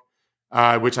Facebook,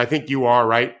 which I think you are,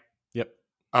 right? Yep.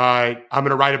 I'm going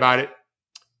to write about it.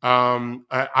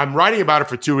 I'm writing about it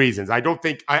for 2 reasons. I don't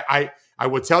think I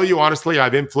will tell you honestly,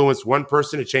 I've influenced one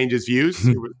person to change his views.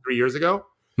 It was 3 years ago.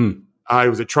 He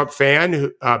was a Trump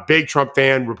fan, big Trump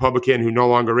fan, Republican who no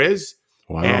longer is.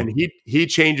 Wow. And he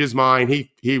changed his mind.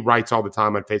 He writes all the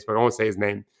time on Facebook. I won't say his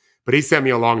name, but he sent me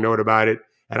a long note about it.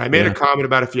 And I made a comment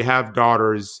about if you have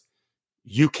daughters,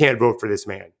 you can't vote for this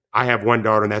man. I have one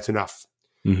daughter and that's enough.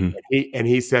 Mm-hmm. And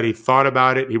he said he thought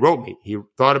about it. He wrote me. He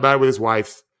thought about it with his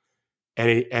wife,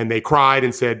 and they cried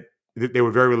and said that they were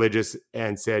very religious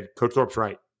and said, Coach Thorpe's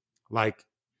right. Like,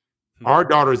 our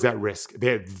daughter is at risk.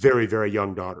 They have a very, very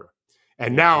young daughter.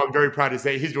 And now I'm very proud to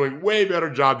say he's doing way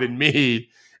better job than me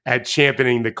at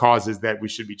championing the causes that we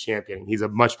should be championing. He's a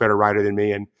much better writer than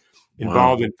me and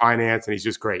involved in finance, and he's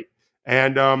just great.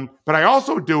 And but I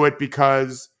also do it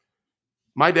because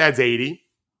my dad's 80.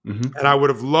 Mm-hmm. And I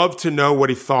would have loved to know what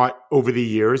he thought over the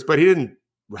years, but he didn't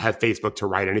have Facebook to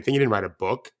write anything. He didn't write a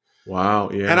book.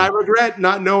 Wow. Yeah. And I regret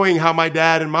not knowing how my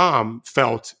dad and mom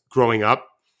felt growing up.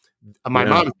 My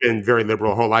mom's been very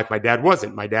liberal her whole life. My dad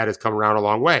wasn't. My dad has come around a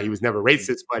long way. He was never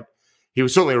racist, but he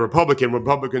was certainly a Republican.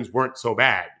 Republicans weren't so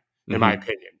bad, in my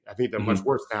opinion. I think they're much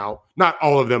worse now. Not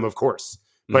all of them, of course,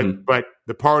 but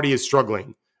the party is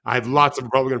struggling. I have lots of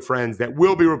Republican friends that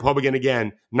will be Republican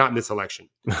again, not in this election.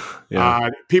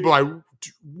 People I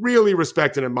really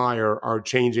respect and admire are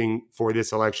changing for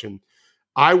this election.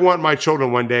 I want my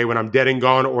children one day when I'm dead and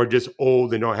gone or just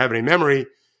old and don't have any memory,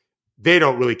 they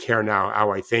don't really care now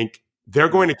how I think. They're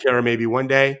going to care maybe one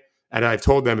day. And I've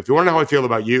told them, if you want to know how I feel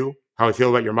about you, how I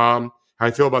feel about your mom, how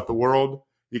I feel about the world,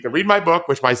 you can read my book,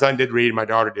 which my son did read, my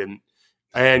daughter didn't.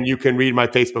 And you can read my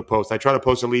Facebook post. I try to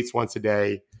post at least once a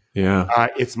day. Yeah.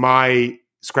 It's my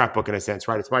scrapbook in a sense,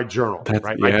 right? It's my journal,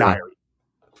 right? My diary.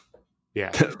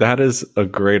 Yeah. That is a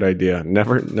great idea.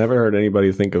 Never heard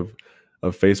anybody think of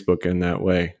Facebook in that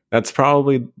way. That's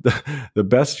probably the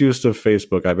best use of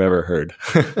Facebook I've ever heard.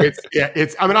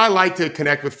 I like to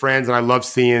connect with friends and I love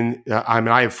seeing,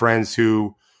 I have friends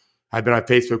who I've been on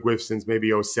Facebook with since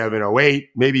maybe 07, 08,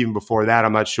 maybe even before that.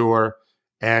 I'm not sure.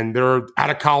 And they're out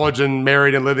of college and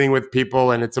married and living with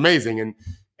people. And it's amazing. And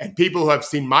people who have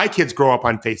seen my kids grow up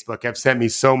on Facebook have sent me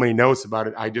so many notes about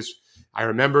it. I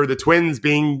remember the twins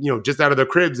being, just out of their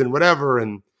cribs and whatever.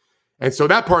 And so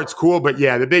that part's cool. But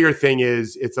yeah, the bigger thing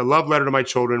is it's a love letter to my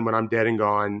children when I'm dead and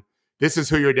gone. This is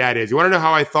who your dad is. You want to know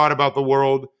how I thought about the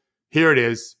world? Here it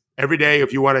is. Every day,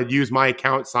 if you want to use my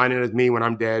account, sign in as me when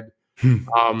I'm dead. You're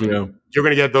going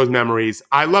to get those memories.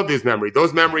 I love these memories.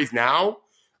 Those memories now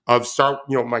of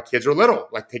my kids are little,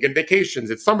 like taking vacations.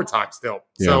 It's summertime still.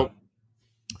 Yeah. So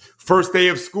first day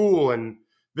of school and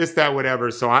this, that,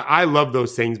 whatever. So I love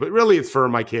those things, but really it's for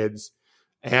my kids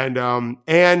and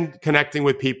connecting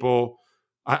with people.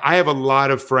 I have a lot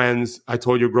of friends, I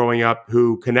told you growing up,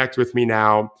 who connect with me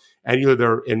now. And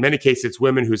in many cases, it's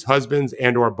women whose husbands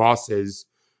and or bosses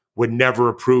would never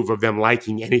approve of them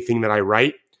liking anything that I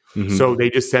write. Mm-hmm. So they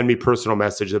just send me personal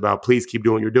messages about, please keep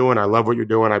doing what you're doing. I love what you're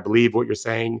doing. I believe what you're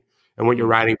saying and what you're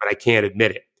writing, but I can't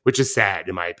admit it, which is sad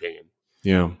in my opinion.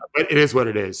 Yeah. But it is what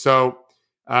it is. So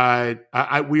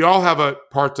we all have a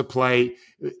part to play.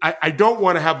 I don't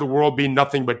want to have the world be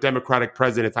nothing but Democratic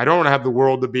presidents. I don't want to have the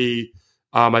world to be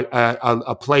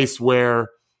a place where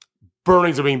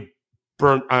burnings are being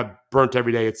burnt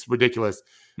every day. It's ridiculous.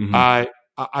 Mm-hmm.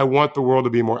 I want the world to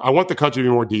be more. I want the country to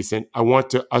be more decent. I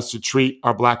want us to treat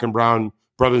our Black and brown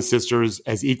brothers and sisters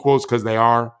as equals because they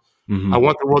are. Mm-hmm. I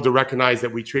want the world to recognize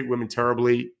that we treat women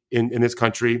terribly in this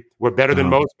country. We're better than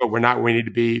most, but we're not where we need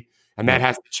to be, and that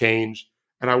has to change.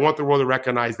 And I want the world to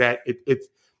recognize that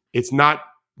it's not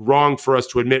wrong for us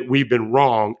to admit we've been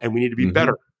wrong, and we need to be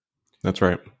better. That's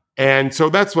right. And so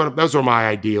those are my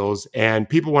ideals. And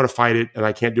people want to fight it, and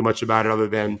I can't do much about it other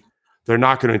than they're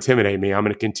not going to intimidate me. I'm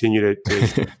going to continue to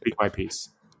speak my piece.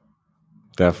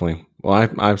 Definitely. Well,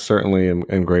 I certainly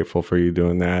am grateful for you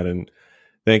doing that. And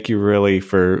thank you really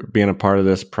for being a part of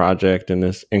this project and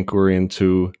this inquiry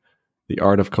into the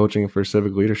art of coaching for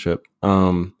civic leadership.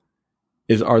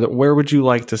 Where would you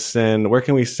like to where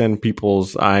can we send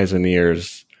people's eyes and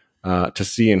ears to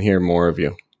see and hear more of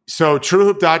you? So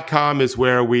truehoop.com is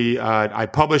where I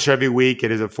publish every week.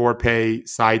 It is a for-pay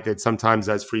site that sometimes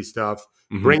does free stuff.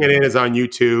 Mm-hmm. Bring It In is on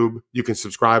YouTube. You can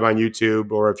subscribe on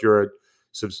YouTube, or if you're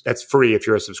that's free. If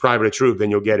you're a subscriber to True Hoop,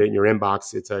 then you'll get it in your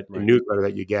inbox. It's a newsletter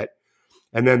that you get.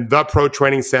 And then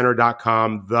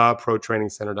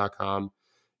theprotrainingcenter.com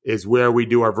is where we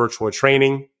do our virtual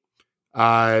training.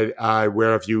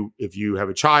 Where if you have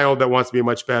a child that wants to be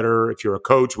much better, if you're a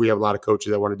coach, we have a lot of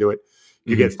coaches that want to do it.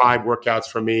 You get 5 workouts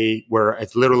from me where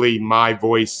it's literally my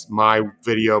voice, my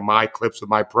video, my clips with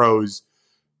my pros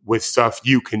with stuff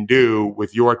you can do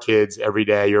with your kids every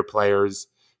day, your players,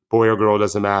 boy or girl,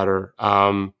 doesn't matter.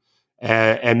 And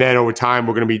then over time,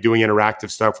 we're going to be doing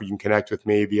interactive stuff where you can connect with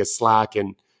me via Slack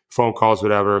and phone calls,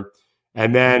 whatever.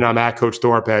 And then I'm at Coach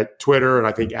Thorpe at Twitter, and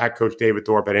I think at Coach David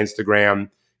Thorpe at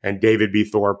Instagram, and David B.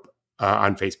 Thorpe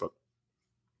on Facebook.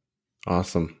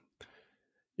 Awesome.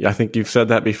 I think you've said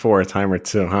that before a time or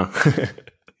two, huh?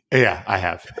 Yeah, I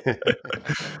have.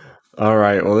 All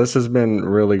right. Well, this has been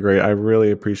really great. I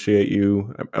really appreciate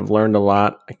you. I've learned a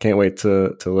lot. I can't wait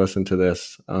to listen to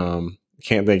this.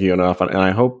 Can't thank you enough. And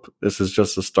I hope this is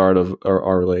just the start of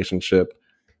our relationship.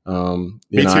 Me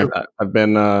too.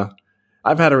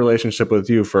 I've had a relationship with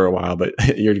you for a while, but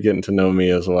you're getting to know me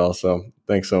as well. So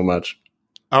thanks so much.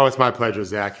 Oh, it's my pleasure,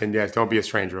 Zach. And yes, don't be a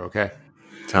stranger, okay?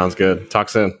 Sounds good. Talk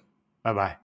soon.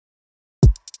 Bye-bye.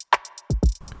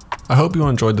 I hope you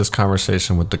enjoyed this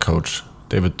conversation with the coach,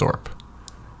 David Thorpe.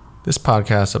 This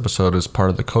podcast episode is part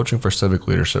of the Coaching for Civic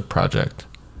Leadership project,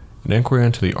 an inquiry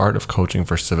into the art of coaching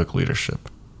for civic leadership,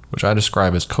 which I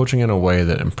describe as coaching in a way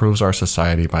that improves our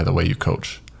society by the way you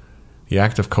coach. The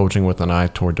act of coaching with an eye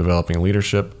toward developing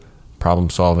leadership, problem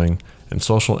solving, and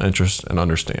social interest and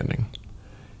understanding.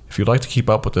 If you'd like to keep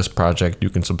up with this project, you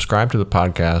can subscribe to the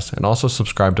podcast and also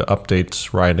subscribe to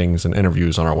updates, writings, and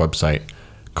interviews on our website,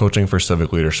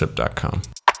 coachingforcivicleadership.com.